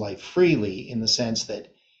up his life freely, in the sense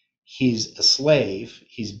that he's a slave,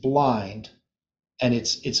 he's blind, and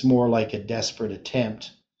it's more like a desperate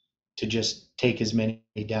attempt to just take as many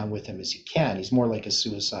down with him as he can. He's more like a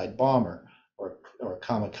suicide bomber or a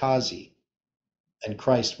kamikaze. And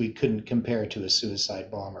Christ, we couldn't compare to a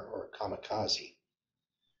suicide bomber or a kamikaze,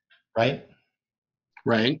 right?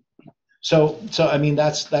 Right. So I mean,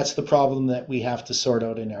 that's the problem that we have to sort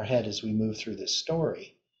out in our head as we move through this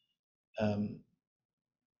story.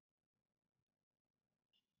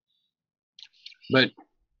 But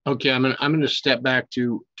okay, I'm going to step back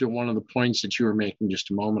to one of the points that you were making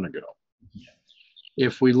just a moment ago. Yeah.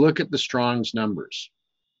 If we look at the Strong's numbers,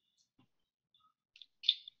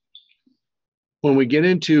 when we get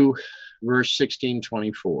into verse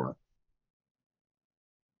 1624,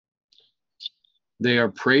 they are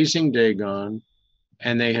praising Dagon,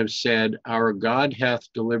 and they have said, "Our God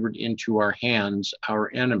hath delivered into our hands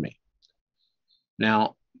our enemy."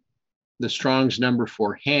 Now, the Strong's number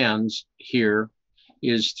for hands here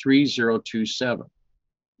is 3027.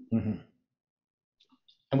 Mm-hmm.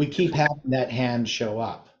 And we keep having that hand show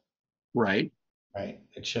up. Right. Right.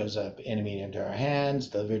 It shows up, enemy into our hands,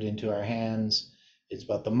 delivered into our hands. It's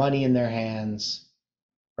about the money in their hands,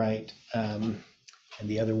 right? And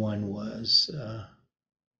the other one was, can't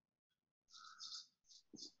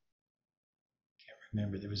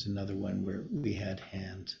remember. There was another one where we had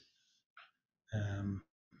hand.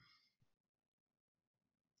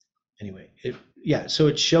 Anyway, so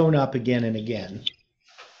it's shown up again and again.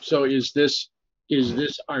 So is this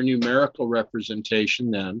our numerical representation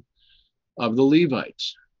then of the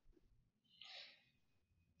Levites?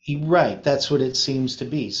 Right, that's what it seems to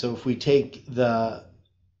be. So if we take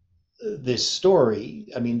this story,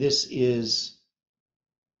 I mean, this is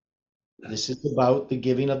about the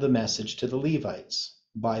giving of the message to the Levites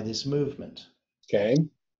by this movement. Okay.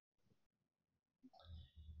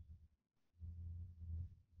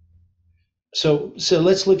 So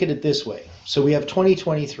let's look at it this way. So we have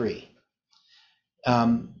 2023.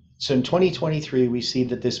 So in 2023, we see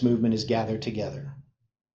that this movement is gathered together.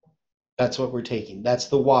 That's what we're taking. That's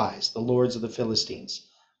the wise, the lords of the Philistines,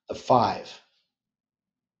 the five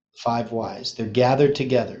wise. They're gathered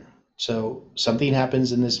together. So something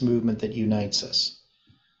happens in this movement that unites us.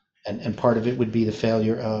 And part of it would be the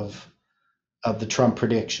failure of the Trump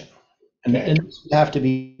prediction. And it would have to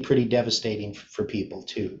be pretty devastating for people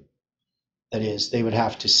too. That is, they would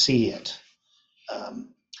have to see it.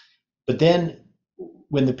 But then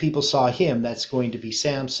when the people saw him, that's going to be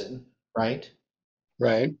Samson, right?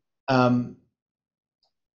 Right.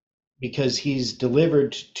 Because he's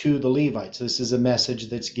delivered to the Levites. This is a message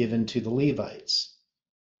that's given to the Levites.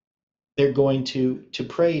 They're going to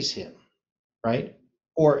praise him, right?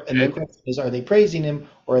 And the question is, are they praising him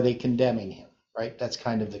or are they condemning him, right? That's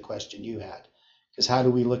kind of the question you had. Because how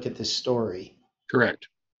do we look at this story? Correct.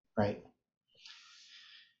 Right.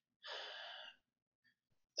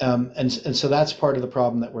 And so that's part of the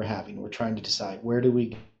problem that we're having. We're trying to decide, where do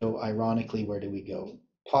we go ironically, where do we go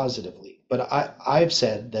positively. But I've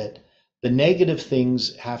said that the negative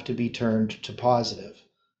things have to be turned to positive,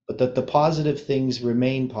 but that the positive things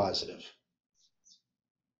remain positive.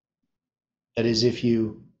 That is, if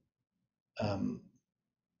you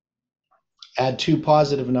add two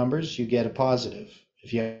positive numbers, you get a positive.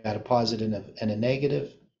 If you add a positive and a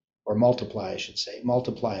negative, or multiply, I should say,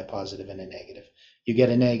 multiply a positive and a negative, you get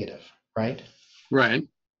a negative, right? Right.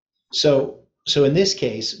 So in this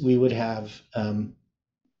case, we would have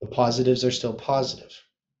the positives are still positive.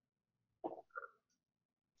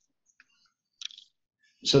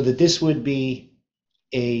 So that this would be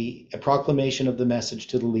a proclamation of the message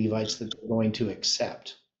to the Levites that they're going to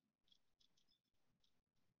accept.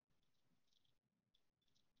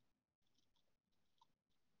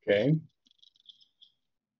 Okay.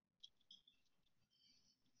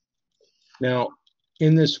 Now,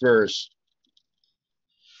 in this verse,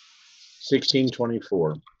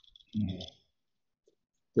 1624,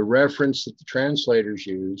 the reference that the translators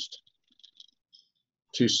used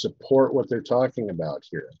to support what they're talking about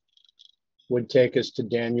here would take us to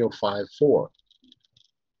Daniel 5:4,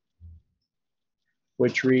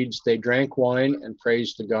 which reads, "They drank wine and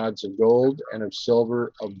praised the gods of gold and of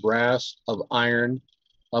silver, of brass, of iron,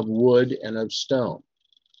 of wood, and of stone."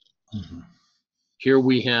 Mm-hmm. Here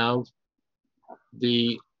we have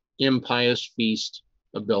the impious feast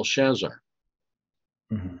of Belshazzar.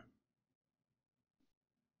 Mm-hmm.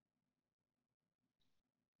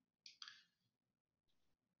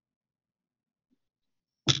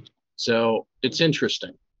 So it's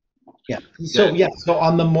interesting. Yeah. So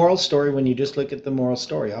on the moral story, when you just look at the moral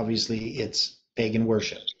story, obviously it's pagan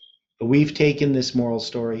worship. But we've taken this moral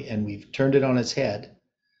story and we've turned it on its head.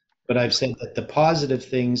 But I've said that the positive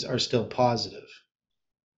things are still positive.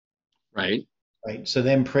 Right. Right. So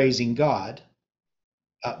them praising God,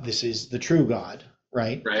 this is the true God,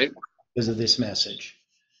 right? Right. Because of this message.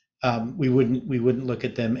 We wouldn't look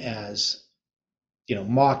at them as,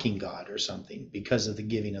 mocking God or something because of the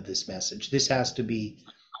giving of this message. This has to be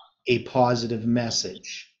a positive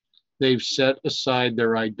message. They've set aside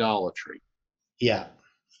their idolatry. Yeah.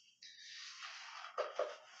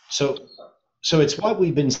 So it's what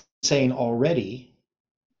we've been saying already,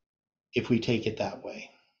 if we take it that way.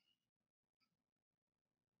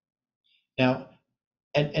 Now,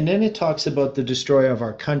 and then it talks about the destroyer of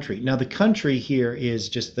our country. Now, the country here is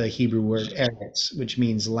just the Hebrew word eretz, which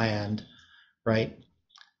means land, right?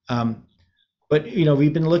 But,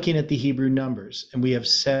 we've been looking at the Hebrew numbers, and we have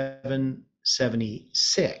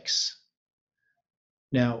 776.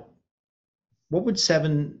 Now, what would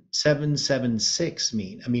 776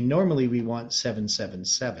 mean? I mean, normally we want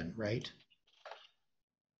 777, right?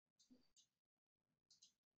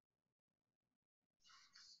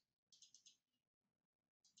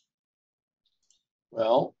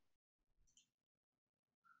 Well,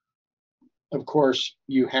 of course,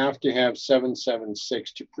 you have to have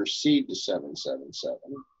 776 to proceed to 777.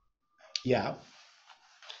 Yeah.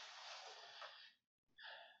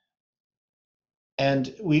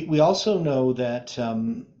 And we also know that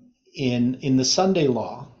in the Sunday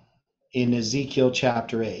law, in Ezekiel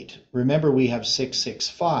chapter 8, remember we have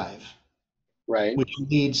 665, right, which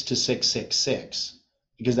leads to 666,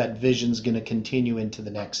 because that vision's going to continue into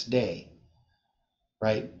the next day,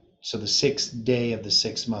 right? So the 6th day of the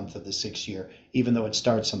 6th month of the 6th year, even though it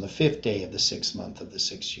starts on the 5th day of the 6th month of the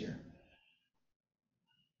 6th year.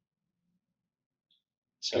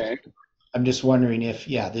 So okay. I'm just wondering if,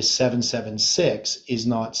 this 776 is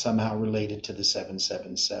not somehow related to the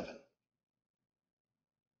 777.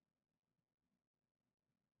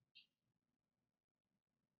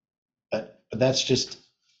 But that's just,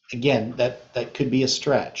 again, that could be a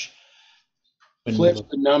stretch. Flip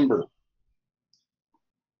the number.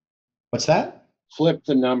 What's that? Flip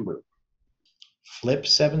the number. Flip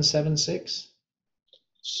 776?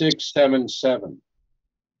 677.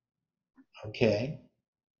 Okay.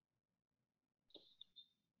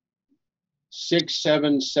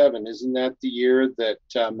 677. Isn't that the year that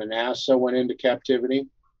Manasseh went into captivity?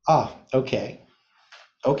 Okay.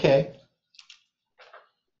 Okay.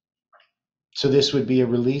 So this would be a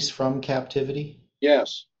release from captivity?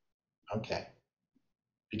 Yes. Okay.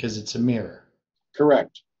 Because it's a mirror.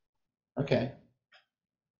 Correct. Okay.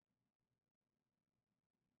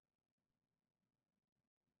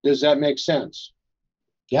 Does that make sense?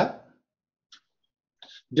 Yeah.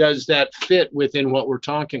 Does that fit within what we're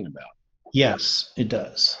talking about? Yes, it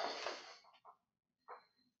does.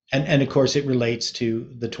 And of course it relates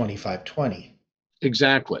to the 2520.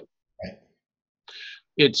 Exactly. Right.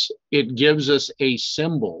 It gives us a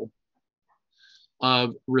symbol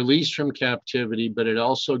of release from captivity, but it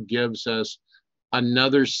also gives us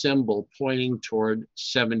another symbol pointing toward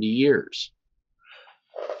 70 years.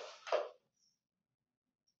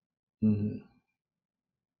 Mm-hmm.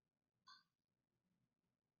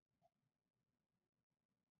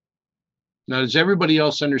 Now, does everybody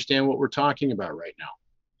else understand what we're talking about right now?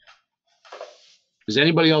 Is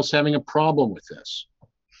anybody else having a problem with this?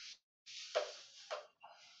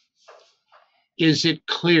 Is it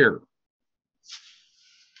clear?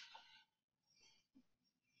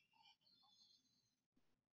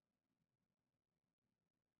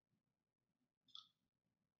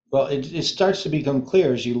 Well, it starts to become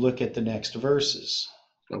clear as you look at the next verses.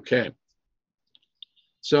 Okay.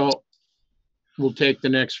 So we'll take the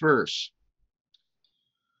next verse.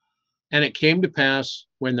 And it came to pass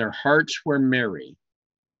when their hearts were merry,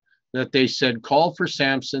 that they said, call for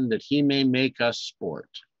Samson that he may make us sport.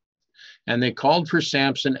 And they called for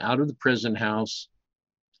Samson out of the prison house,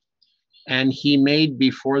 and he made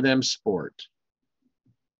before them sport.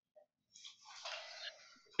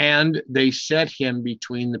 And they set him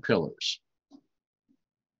between the pillars.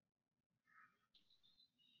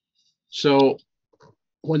 So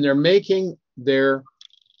when they're making their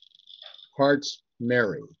hearts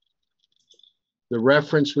merry, the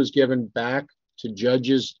reference was given back to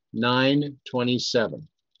Judges 9:27.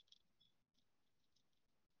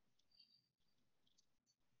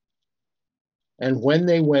 And when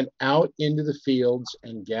they went out into the fields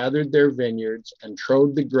and gathered their vineyards and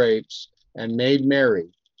trode the grapes and made merry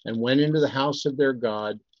and went into the house of their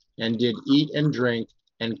God and did eat and drink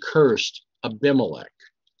and cursed Abimelech.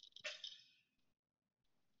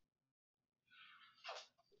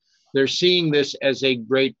 They're seeing this as a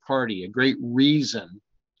great party, a great reason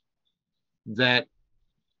that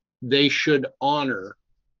they should honor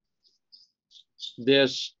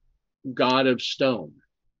this God of stone,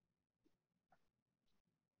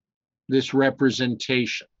 this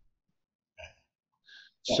representation.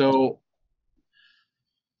 So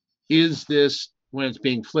is this, when it's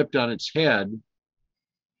being flipped on its head,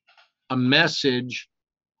 a message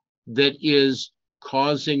that is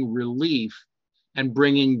causing relief and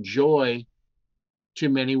bringing joy to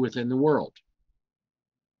many within the world?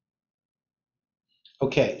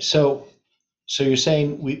 Okay, so you're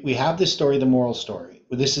saying we have this story, the moral story.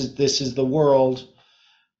 This is the world.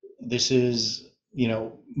 This is,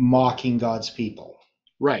 mocking God's people.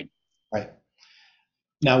 Right. Right.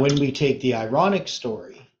 Now, when we take the ironic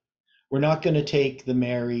story, we're not going to take the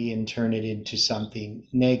merry and turn it into something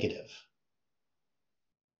negative.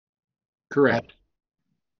 Correct. Right?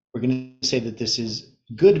 We're going to say that this is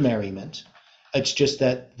good merriment. It's just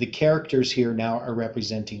that the characters here now are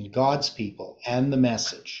representing God's people and the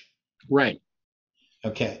message. Right.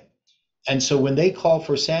 Okay. And so when they call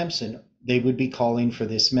for Samson, they would be calling for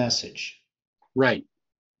this message. Right.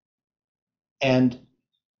 And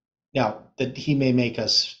now that he may make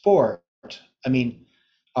us sport, I mean,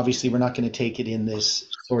 obviously we're not going to take it in this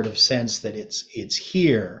sort of sense that it's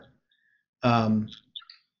here.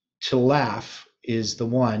 To laugh is the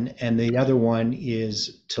one, and the other one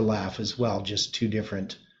is to laugh as well, just two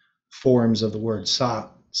different forms of the word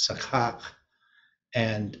sakach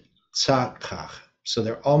and tsakach. So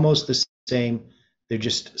they're almost the same. They're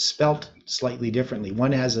just spelt slightly differently.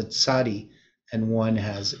 One has a tsadi and one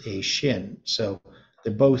has a shin. So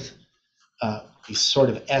they're both these sort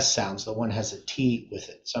of S sounds. The one has a T with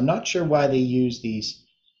it. So I'm not sure why they use these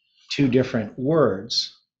two different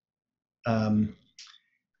words. And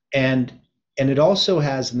it also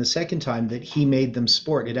has, in the second time, that he made them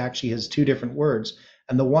sport. It actually has two different words.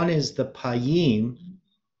 And the one is the payim,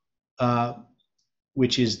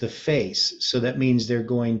 which is the face. So that means they're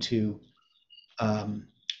going to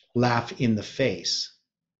laugh in the face.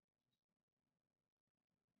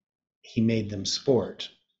 He made them sport.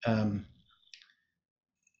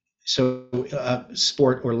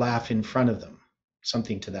 Sport or laugh in front of them,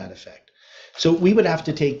 something to that effect. So we would have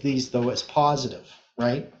to take these, though, as positive,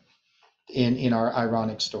 right? In our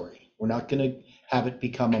ironic story. We're not going to have it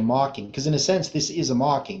become a mocking, because in a sense, this is a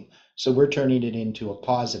mocking. So we're turning it into a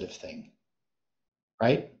positive thing,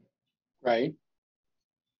 right? Right.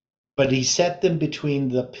 But he set them between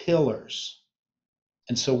the pillars.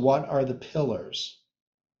 And so what are the pillars?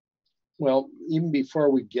 Well, even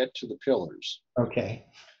before we get to the pillars. Okay.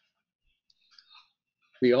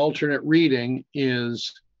 The alternate reading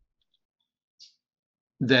is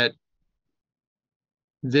that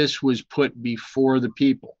this was put before the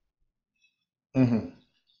people. Mm-hmm.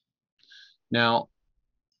 Now,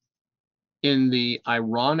 in the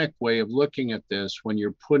ironic way of looking at this, when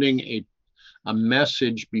you're putting a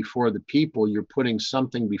message before the people, you're putting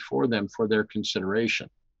something before them for their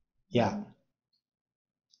consideration. Yeah.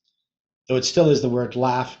 Though it still is the word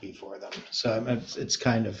laugh before them. So it's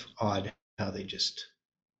kind of odd how they just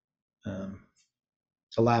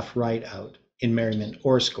to laugh right out in merriment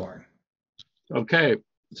or scorn. Okay,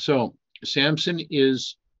 so Samson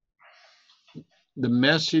is, the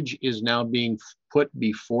message is now being put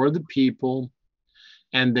before the people,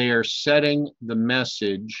 and they are setting the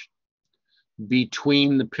message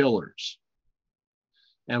between the pillars.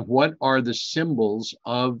 And what are the symbols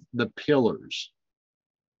of the pillars?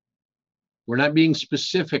 We're not being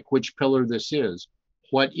specific which pillar this is.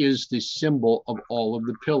 What is the symbol of all of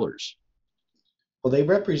the pillars? Well, they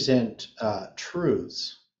represent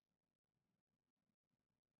truths.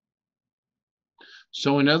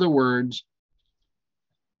 So in other words,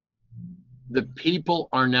 the people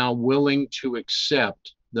are now willing to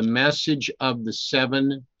accept the message of the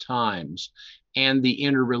 7 times and the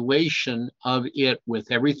interrelation of it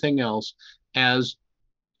with everything else as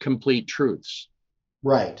complete truths.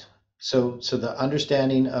 Right. So the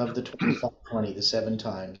understanding of the 25-20, the 7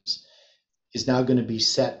 times, is now going to be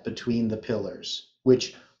set between the pillars,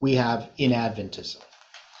 which we have in Adventism.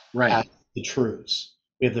 Right. As the truths.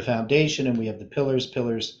 We have the foundation and we have the pillars.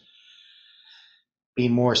 Pillars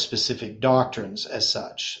being more specific doctrines as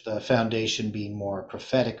such, the foundation being more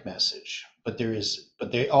prophetic message. But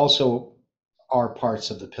they also are parts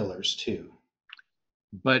of the pillars too.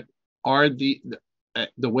 But are the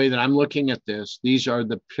way that I'm looking at this, these are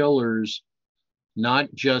the pillars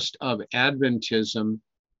not just of Adventism,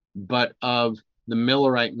 but of the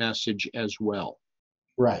Millerite message as well.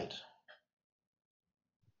 Right.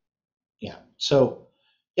 Yeah. So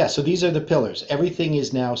these are the pillars. Everything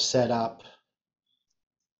is now set up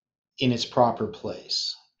in its proper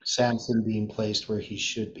place. Samson being placed where he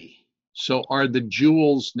should be. So are the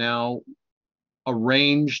jewels now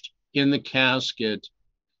arranged in the casket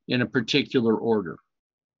in a particular order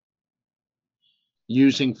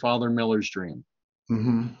using Father Miller's dream?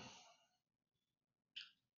 Mm-hmm.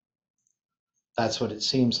 That's what it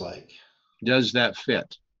seems like. Does that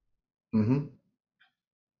fit? Mm-hmm.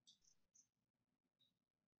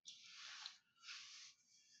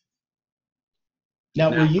 Now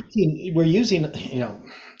we're using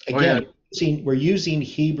again, we're using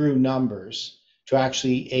Hebrew numbers to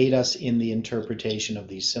actually aid us in the interpretation of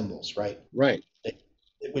these symbols, right? Right.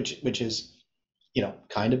 Which is,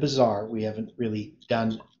 kind of bizarre. We haven't really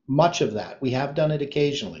done much of that. We have done it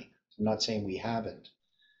occasionally. I'm not saying we haven't,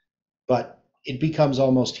 but it becomes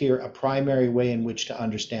almost here a primary way in which to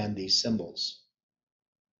understand these symbols.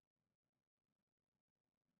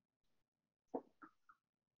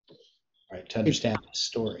 Right, to understand the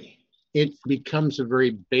story. It becomes a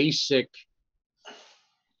very basic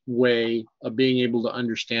way of being able to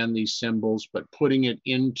understand these symbols, but putting it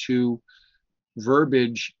into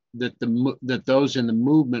verbiage that those in the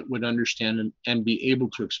movement would understand and be able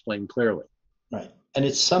to explain clearly. Right, and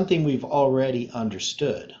it's something we've already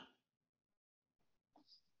understood.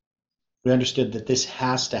 We understood that this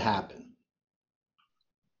has to happen,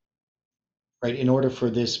 right? In order for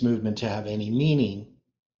this movement to have any meaning,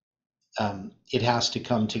 it has to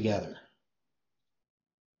come together.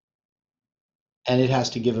 And it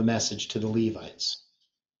has to give a message to the Levites.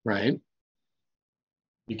 Right.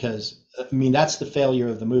 Because, that's the failure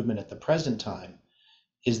of the movement at the present time,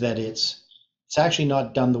 is that it's actually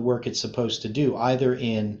not done the work it's supposed to do, either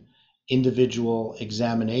in individual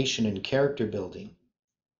examination and character building,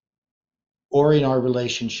 or in our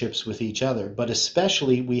relationships with each other. But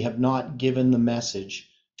especially, we have not given the message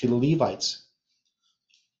to the Levites,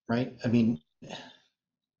 right? We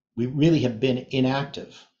really have been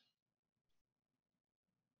inactive.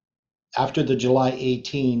 After the July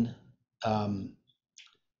 18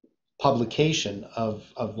 publication of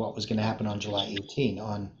what was going to happen on July 18,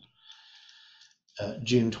 on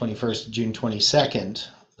June 21st, June 22nd,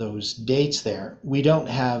 those dates there, we don't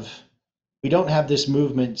have this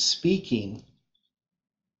movement speaking,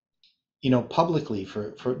 publicly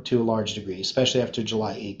for to a large degree, especially after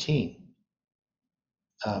July 18.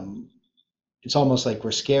 It's almost like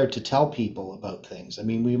we're scared to tell people about things.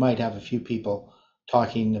 We might have a few people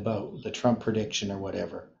talking about the Trump prediction or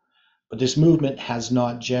whatever, but this movement has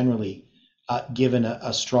not generally given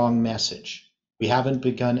a strong message. We haven't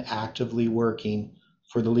begun actively working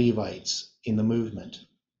for the Levites in the movement.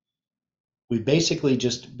 We've basically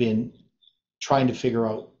just been trying to figure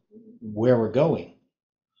out where we're going.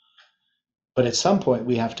 But at some point,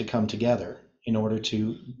 we have to come together in order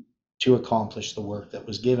to accomplish the work that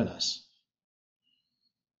was given us.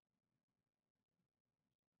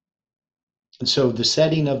 And so the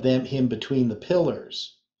setting of him between the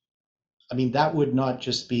pillars, that would not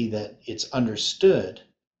just be that it's understood,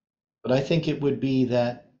 but I think it would be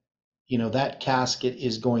that, that casket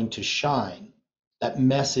is going to shine. That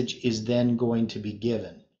message is then going to be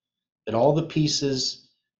given. That all the pieces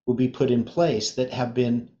will be put in place that have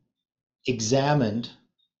been examined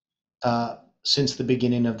since the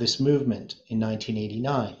beginning of this movement in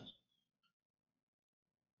 1989.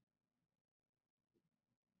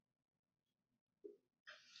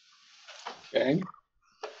 Okay.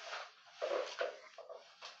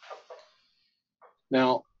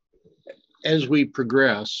 Now, as we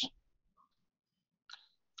progress,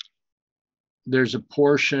 there's a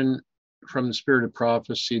portion from the Spirit of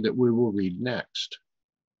Prophecy that we will read next.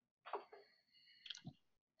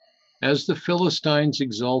 As the Philistines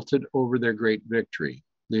exulted over their great victory,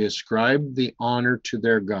 they ascribed the honor to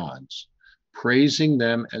their gods, praising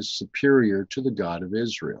them as superior to the God of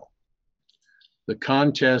Israel. The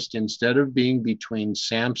contest, instead of being between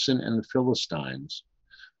Samson and the Philistines,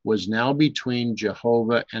 was now between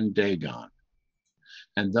Jehovah and Dagon.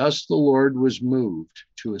 And thus the Lord was moved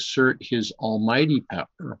to assert his almighty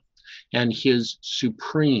power and his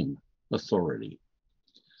supreme authority.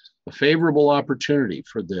 A favorable opportunity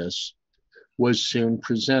for this was soon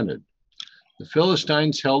presented. The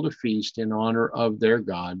Philistines held a feast in honor of their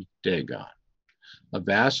god Dagon. A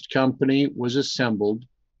vast company was assembled,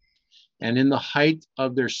 and in the height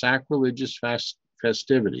of their sacrilegious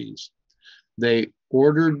festivities, they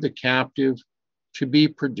ordered the captive to be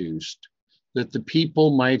produced, that the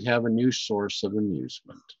people might have a new source of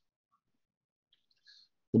amusement.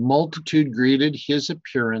 The multitude greeted his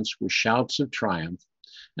appearance with shouts of triumph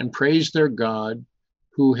and praised their God,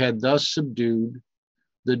 who had thus subdued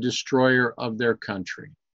the destroyer of their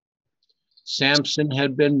country. Samson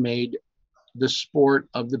had been made the sport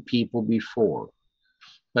of the people before,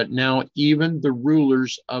 but now even the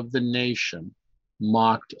rulers of the nation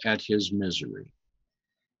mocked at his misery.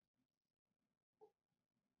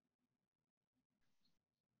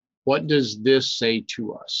 What does this say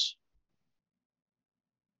to us?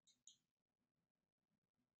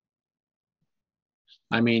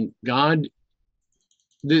 I mean, God,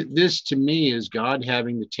 this to me is God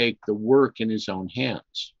having to take the work in his own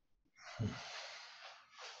hands.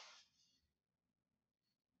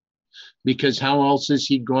 Because how else is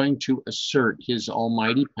he going to assert his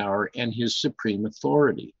almighty power and his supreme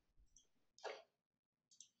authority?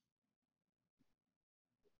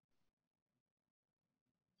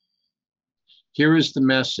 Here is the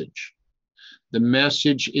message. The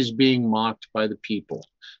message is being mocked by the people.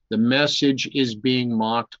 The message is being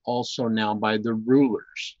mocked also now by the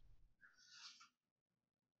rulers.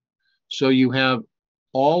 So you have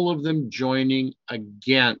all of them joining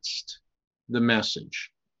against the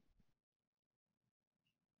message.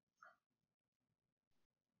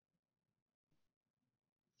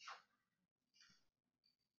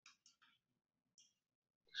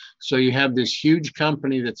 So you have this huge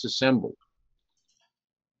company that's assembled.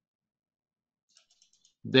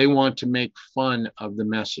 They want to make fun of the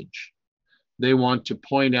message. They want to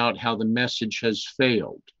point out how the message has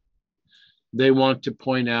failed. They want to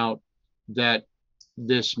point out that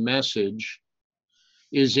this message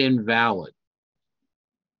is invalid,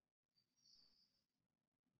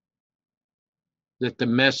 that the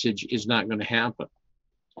message is not going to happen.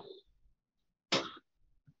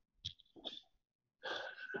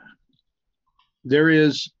 There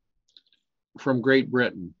is, from Great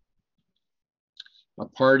Britain, a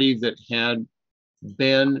party that had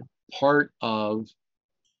been part of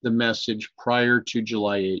the message prior to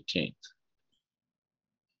July 18th.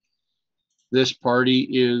 This party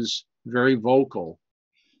is very vocal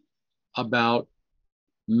about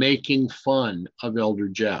making fun of Elder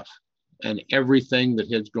Jeff and everything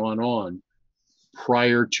that has gone on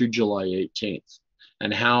prior to July 18th,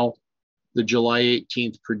 and how the July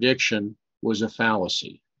 18th prediction was a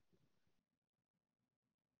fallacy.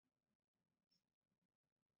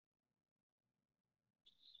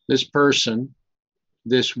 This person,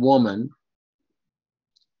 this woman,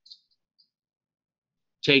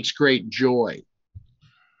 takes great joy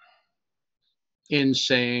in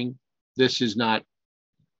saying this is not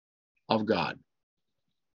of God.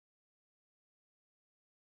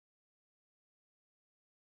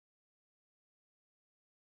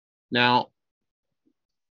 Now,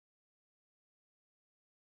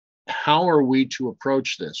 how are we to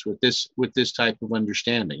approach this with this type of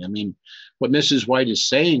understanding? I mean, what Mrs. White is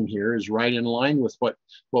saying here is right in line with what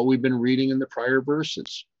we've been reading in the prior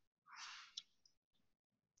verses.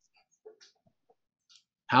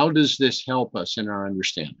 How does this help us in our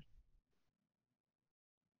understanding?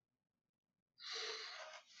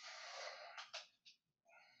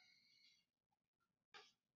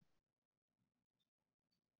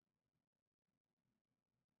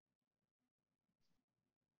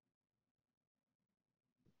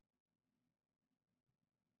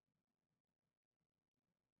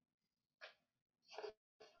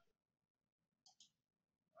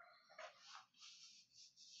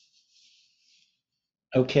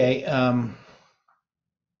 Okay.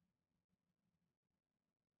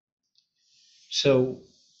 So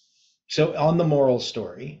on the moral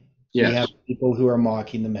story, we Yes. have people who are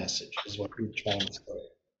mocking the message, is what we're trying to say.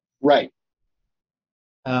 Right.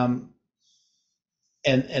 And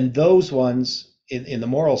those ones in the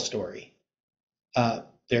moral story,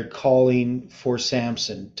 they're calling for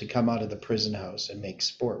Samson to come out of the prison house and make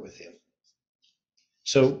sport with him.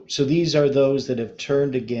 So these are those that have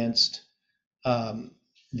turned against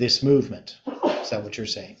this movement. Is that what you're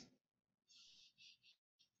saying?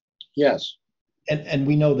 Yes. And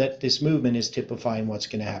we know that this movement is typifying what's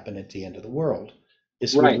going to happen at the end of the world.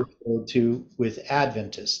 This Right. would refer to with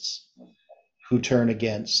Adventists who turn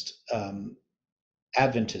against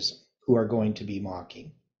Adventism, who are going to be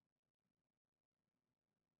mocking.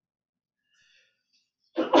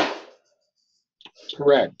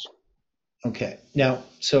 Correct. Okay. Now,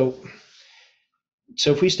 so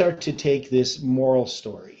if we start to take this moral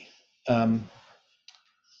story,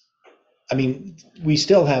 I mean, we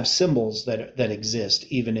still have symbols that exist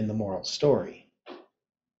even in the moral story,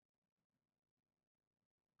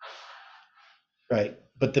 right?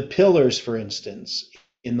 But the pillars, for instance,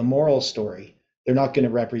 in the moral story, they're not going to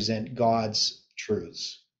represent God's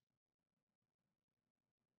truths.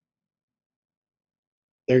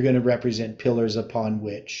 They're going to represent pillars upon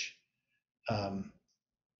which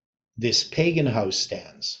this pagan house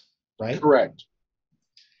stands, right? Correct.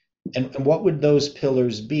 And what would those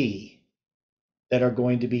pillars be that are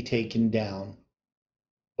going to be taken down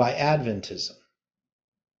by Adventism?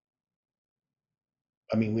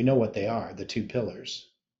 I mean, we know what they are, the two pillars.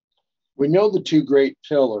 We know the two great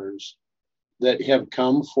pillars that have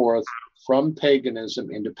come forth from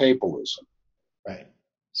paganism into papalism. Right.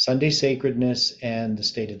 Sunday sacredness and the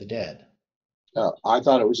state of the dead. I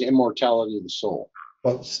thought it was immortality of the soul.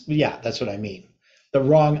 Well, yeah, that's what I mean. The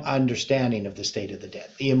wrong understanding of the state of the dead,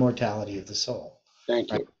 the immortality of the soul.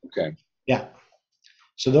 Thank you. Right. Okay. Yeah.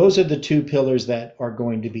 So those are the two pillars that are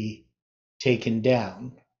going to be taken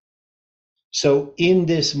down. So in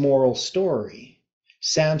this moral story,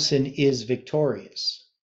 Samson is victorious.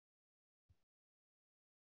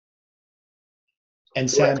 And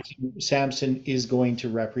Samson is going to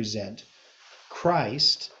represent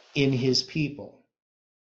Christ in his people.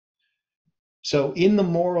 So in the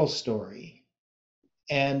moral story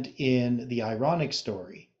and in the ironic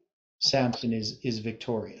story, Samson is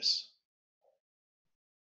victorious.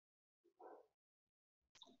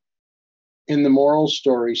 In the moral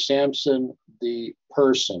story, Samson, the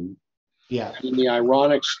person. Yeah. In the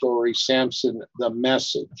ironic story, Samson, the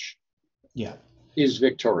message. Yeah. Is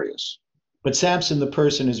victorious. But Samson, the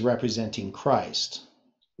person, is representing Christ.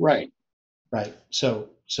 Right. Right. So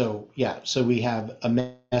yeah. So we have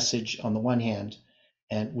a message on the one hand,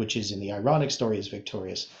 and which is in the ironic story is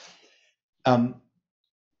victorious. And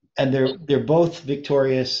they're both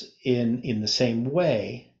victorious in the same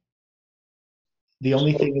way. The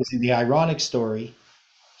only thing is, in the ironic story,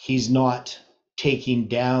 he's not taking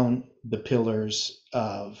down the pillars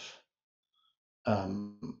of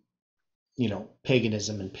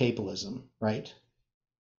paganism and papalism, right?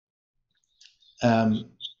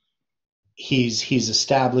 He's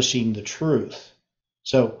establishing the truth.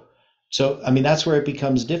 So I mean, that's where it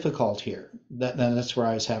becomes difficult here. That's where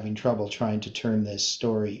I was having trouble trying to turn this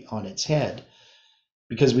story on its head,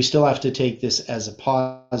 because we still have to take this as a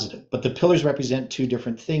positive. But the pillars represent two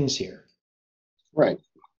different things here. Right.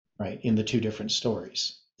 Right, in the two different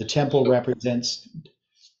stories. The temple represents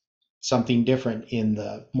something different in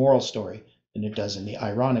the moral story than it does in the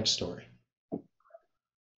ironic story.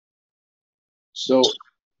 So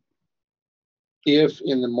if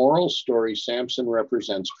in the moral story, Samson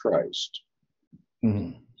represents Christ,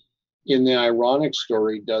 Mm-hmm. in the ironic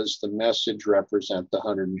story, does the message represent the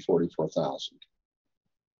 144,000?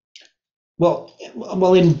 Well,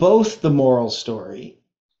 in both the moral story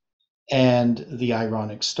and the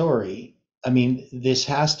ironic story, I mean, this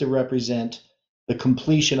has to represent the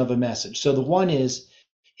completion of a message. So the one is,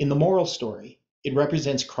 in the moral story, it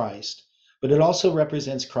represents Christ, but it also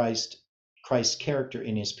represents Christ's character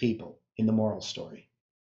in his people in the moral story,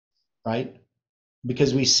 right?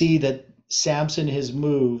 Because we see that Samson has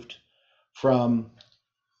moved from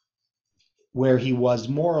where he was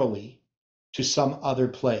morally to some other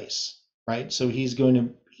place, right? So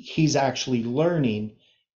he's actually learning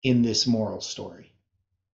in this moral story,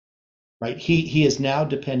 right? He is now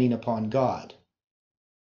depending upon God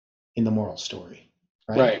in the moral story,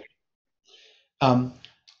 right?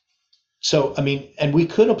 So, I mean, and we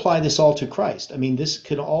could apply this all to Christ. I mean, this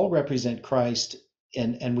could all represent Christ,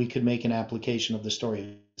 and we could make an application of the story of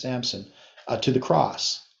Samson to the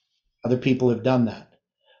cross. Other people have done that.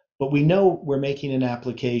 But we know we're making an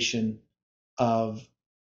application of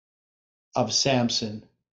Samson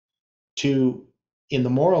to, in the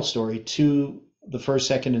moral story, to the first,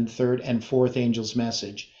 second, and third, and fourth angel's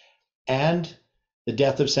message. And the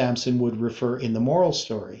death of Samson would refer in the moral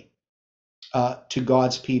story to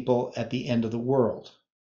God's people at the end of the world,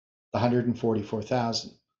 the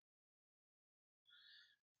 144,000.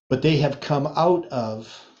 But they have come out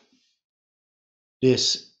of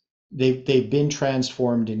this, they've been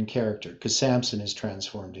transformed in character, because Samson is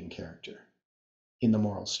transformed in character in the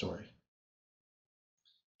moral story.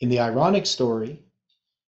 In the ironic story,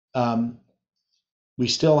 we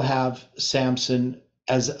still have Samson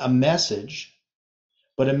as a message,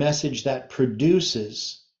 but a message that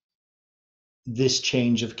produces this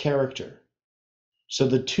change of character. So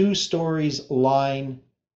the two stories lie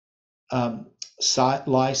side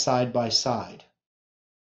by side.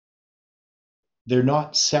 They're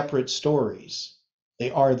not separate stories. They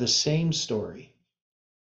are the same story.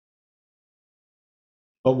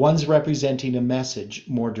 But one's representing a message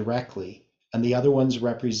more directly, and the other one's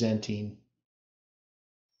representing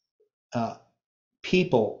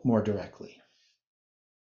people more directly.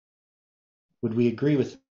 Would we agree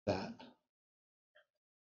with that?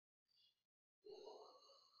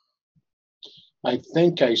 I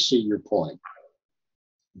think I see your point.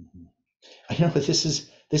 I know, but this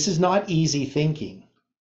is not easy thinking.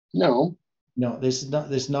 No. No, this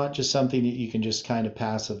is not just something that you can just kind of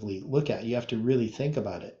passively look at. You have to really think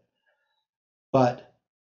about it. But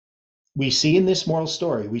we see in this moral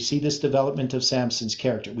story, we see this development of Samson's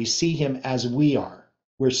character. We see him as we are.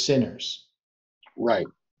 We're sinners. Right.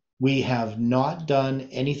 We have not done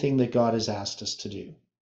anything that God has asked us to do.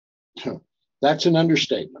 That's an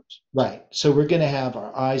understatement. Right. So we're going to have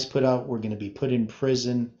our eyes put out. We're going to be put in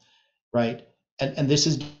prison. Right. And this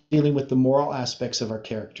is dealing with the moral aspects of our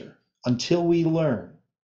character until we learn.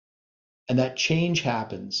 And that change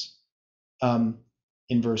happens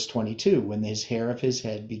in verse 22, when his hair of his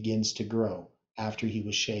head begins to grow after he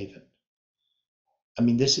was shaven. I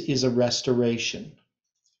mean, this is a restoration.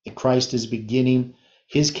 That Christ is beginning,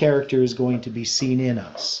 his character is going to be seen in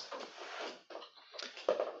us.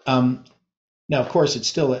 Now, of course, it's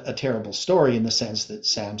still a terrible story in the sense that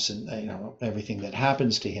Samson, everything that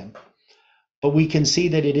happens to him. But we can see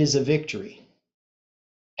that it is a victory.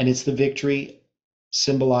 And it's the victory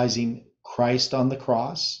symbolizing Christ on the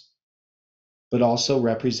cross, but also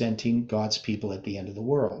representing God's people at the end of the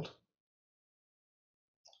world.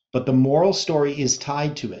 But the moral story is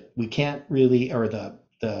tied to it. We can't really, or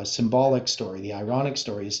the symbolic story, the ironic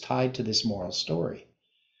story is tied to this moral story.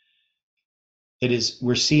 It is,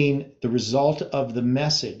 we're seeing the result of the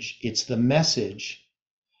message. It's the message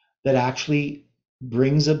that actually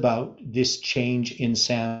brings about this change in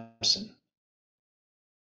Samson.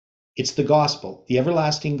 It's the gospel, the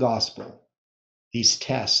everlasting gospel, these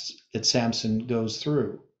tests that Samson goes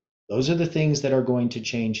through. Those are the things that are going to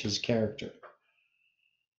change his character.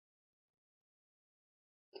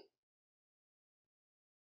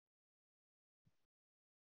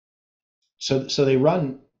 So they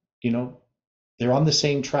run, they're on the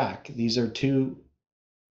same track. These are two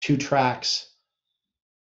tracks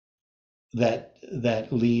that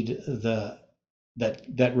lead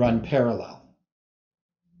that run parallel.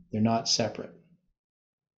 They're not separate.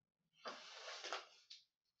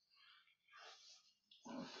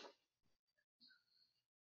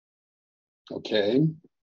 Okay.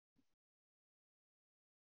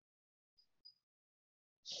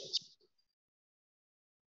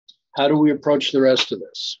 How do we approach the rest of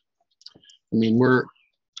this? I mean,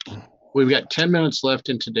 we've got 10 minutes left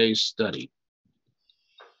in today's study.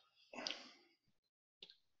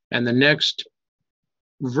 And the next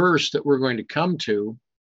verse that we're going to come to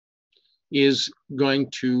is going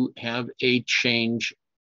to have a change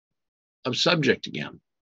of subject again.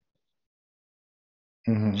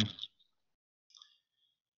 Mm-hmm.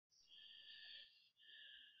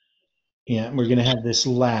 Yeah, we're going to have this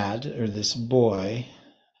lad or this boy,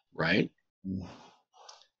 right,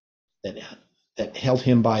 that held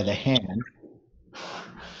him by the hand,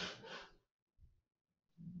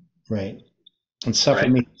 right, and suffer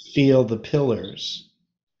me to feel the pillars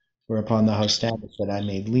whereupon the house standeth, that I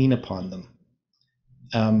may lean upon them.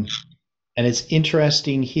 And it's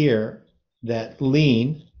interesting here that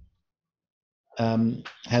lean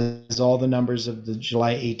has all the numbers of the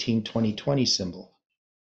July 18, 2020 symbol.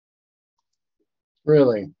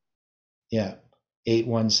 Really? Yeah,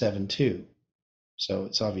 8172. So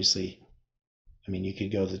it's obviously, you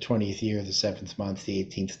could go the 20th year, the 7th month, the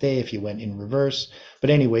 18th day if you went in reverse.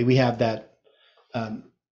 But anyway, we have that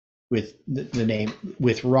with the name,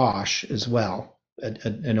 with Rosh as well,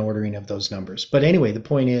 an ordering of those numbers. But anyway, the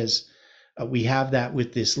point is, we have that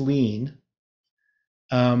with this lien.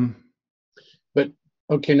 But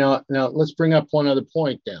okay, now let's bring up one other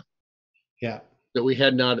point then. Yeah. That we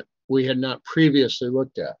had not previously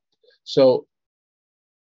looked at. So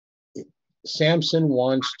Samson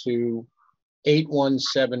wants to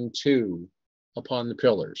 8172 upon the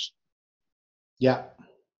pillars. Yeah.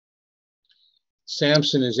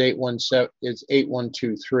 Samson is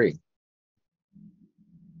 8123.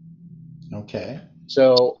 Okay.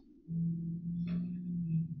 So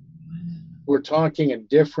we're talking a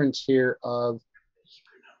difference here of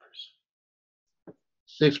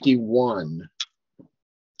 51.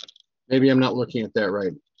 Maybe I'm not looking at that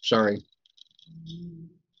right. Sorry.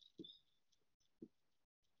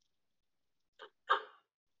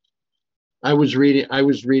 I was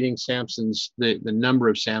reading Samson's the number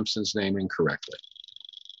of Samson's name incorrectly.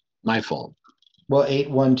 My fault. Well,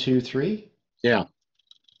 8123. Yeah.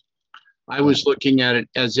 I was looking at it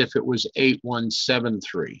as if it was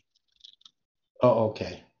 8173. Oh,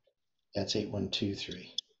 okay. That's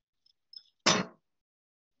 8123.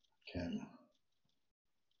 Okay.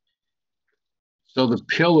 So the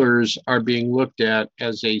pillars are being looked at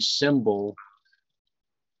as a symbol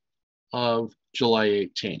of July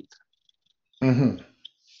 18th. Mm-hmm.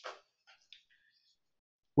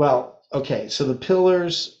 Well, okay. So the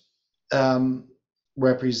pillars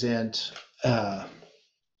represent, the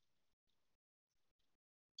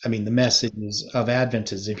messages of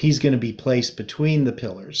Advent is if he's going to be placed between the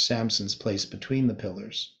pillars, Samson's placed between the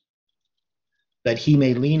pillars, that he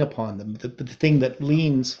may lean upon them. The thing that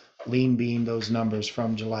lean being those numbers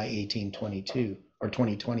from July 1822 or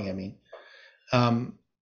 2020,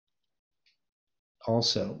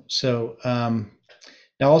 also. So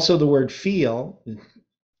now also the word feel,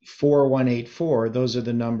 4184, those are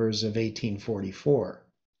the numbers of 1844.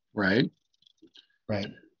 Right. Right.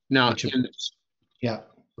 Now, yeah.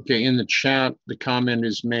 Okay, in the chat, the comment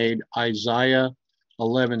is made, Isaiah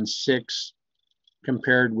 11:6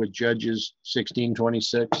 compared with Judges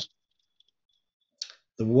 16:26.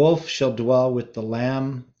 The wolf shall dwell with the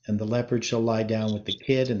lamb, and the leopard shall lie down with the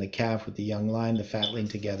kid, and the calf with the young lion, the fatling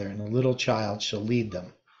together, and a little child shall lead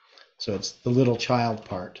them. So it's the little child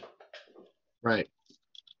part. Right.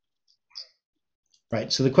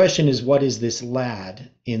 Right. So the question is, what is this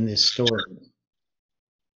lad in this story?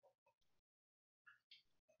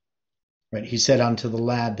 Right. He said unto the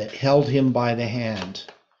lad that held him by the hand.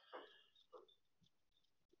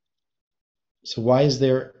 So why is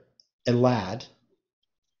there a lad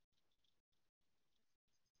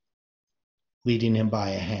leading him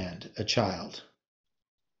by a hand, a child?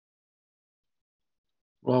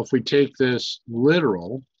 Well, if we take this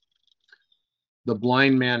literal, the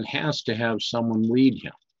blind man has to have someone lead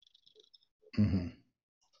him. Mm-hmm.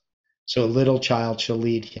 So a little child shall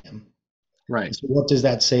lead him. Right. So what does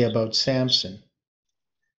that say about Samson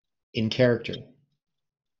in character?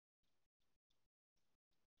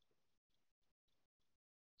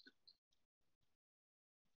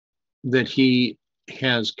 That he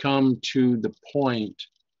has come to the point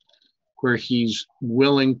where he's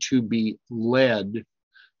willing to be led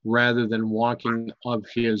rather than walking of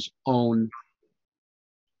his own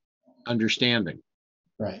understanding.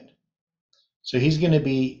 Right. So he's going to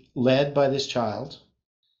be led by this child,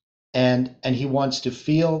 and he wants to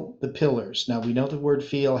feel the pillars. Now we know the word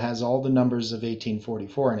feel has all the numbers of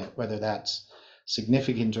 1844 in it, whether that's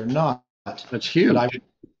significant or not. That's huge. But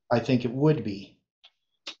I think it would be.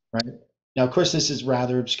 Right. Now, of course, this is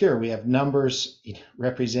rather obscure. We have numbers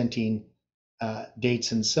representing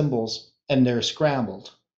dates and symbols, and they're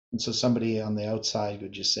scrambled. And so somebody on the outside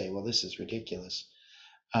would just say, well, this is ridiculous.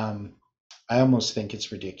 I almost think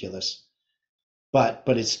it's ridiculous. But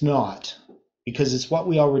it's not, because it's what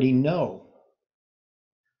we already know.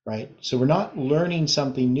 Right? So we're not learning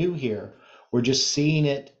something new here. We're just seeing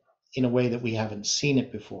it in a way that we haven't seen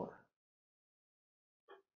it before.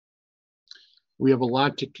 We have a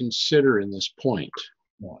lot to consider in this point.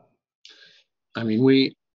 Yeah. I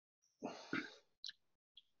mean,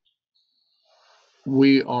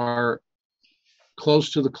 we are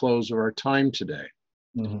close to the close of our time today.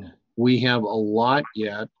 Mm-hmm. We have a lot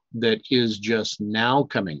yet that is just now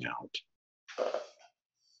coming out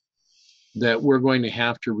that we're going to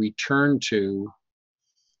have to return to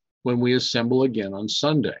when we assemble again on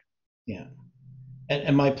Sunday. Yeah.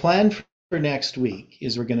 And my plan for next week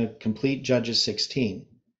is we're going to complete Judges 16,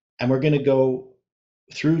 and we're going to go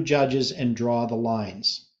through Judges and draw the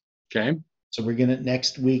lines. Okay. So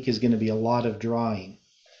next week is going to be a lot of drawing,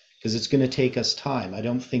 because it's going to take us time. I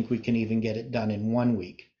don't think we can even get it done in 1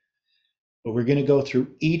 week. But we're going to go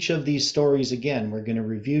through each of these stories again. We're going to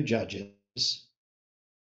review Judges,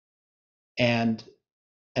 and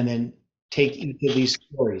then take each of these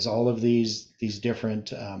stories, all of these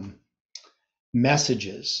different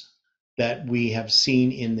messages that we have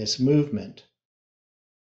seen in this movement,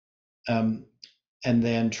 and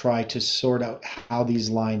then try to sort out how these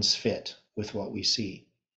lines fit with what we see.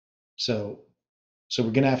 So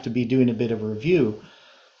we're going to have to be doing a bit of a review,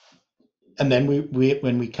 and then we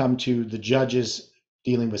when we come to the judges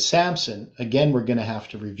dealing with Samson, again we're going to have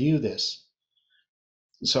to review this.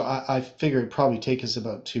 So I figure it'd probably take us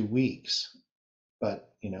about 2 weeks,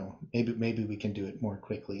 but maybe we can do it more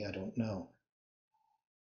quickly. I don't know.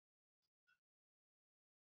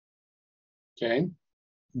 Okay.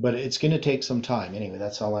 But it's going to take some time. Anyway,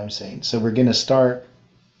 that's all I'm saying. So we're going to start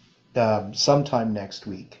sometime next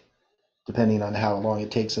week, depending on how long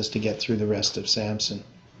it takes us to get through the rest of Samson.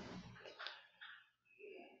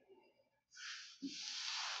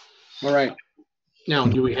 All right. Now,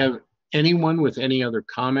 do we have anyone with any other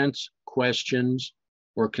comments, questions,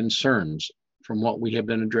 or concerns from what we have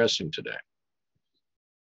been addressing today?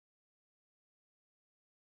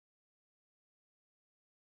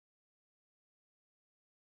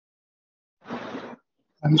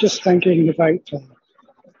 I'm just thinking about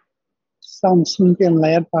Samson being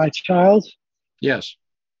led by a child. Yes.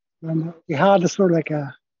 And we had a sort of like it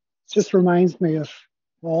just reminds me of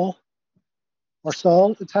Paul or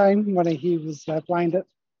Saul at the time when he was blinded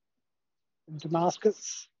in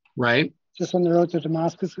Damascus. Right. Just on the road to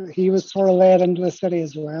Damascus. He was sort of led into the city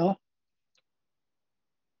as well.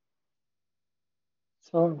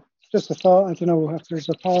 So it's just a thought. I don't know if there's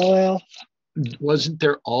a parallel. Wasn't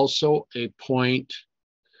there also a point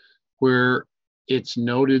where it's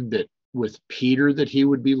noted that with Peter that he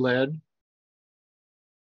would be led?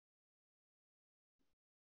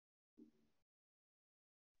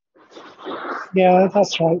 Yeah,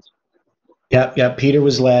 that's right. Yeah, Peter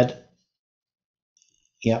was led.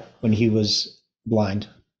 Yeah, when he was blind.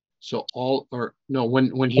 So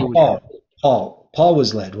when he was Paul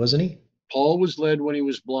was led, wasn't he? Paul was led when he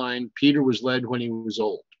was blind. Peter was led when he was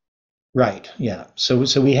old. Right. Yeah. So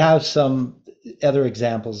we have some other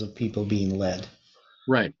examples of people being led.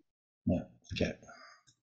 Right. Yeah. Okay.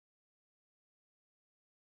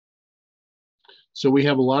 So we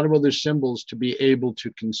have a lot of other symbols to be able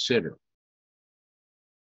to consider.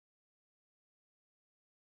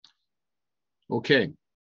 Okay.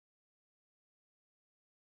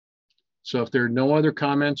 So if there are no other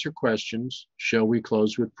comments or questions, shall we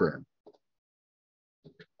close with prayer?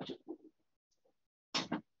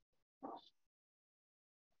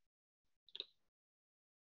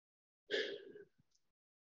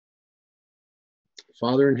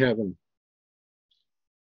 Father in heaven,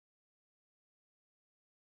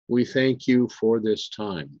 we thank you for this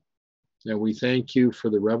time, and we thank you for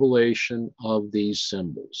the revelation of these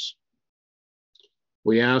symbols.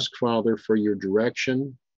 We ask, Father, for your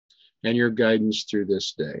direction and your guidance through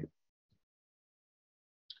this day.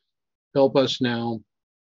 Help us now,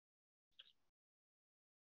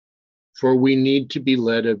 for we need to be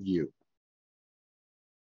led of you.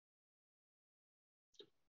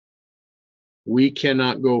 We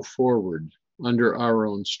cannot go forward under our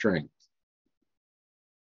own strength.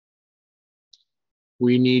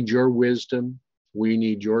 We need your wisdom, we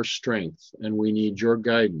need your strength, and we need your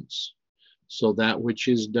guidance, so that which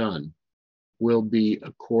is done will be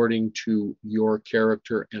according to your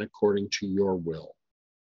character and according to your will.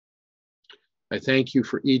 I thank you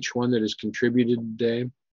for each one that has contributed today.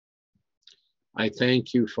 I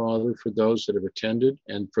thank you, Father, for those that have attended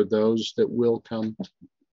and for those that will come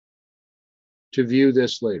to view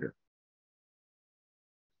this later.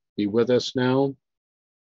 Be with us now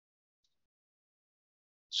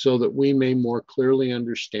so that we may more clearly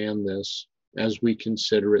understand this as we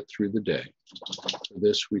consider it through the day. For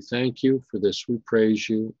this we thank you, for this we praise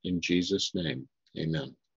you, in Jesus' name,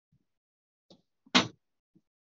 amen.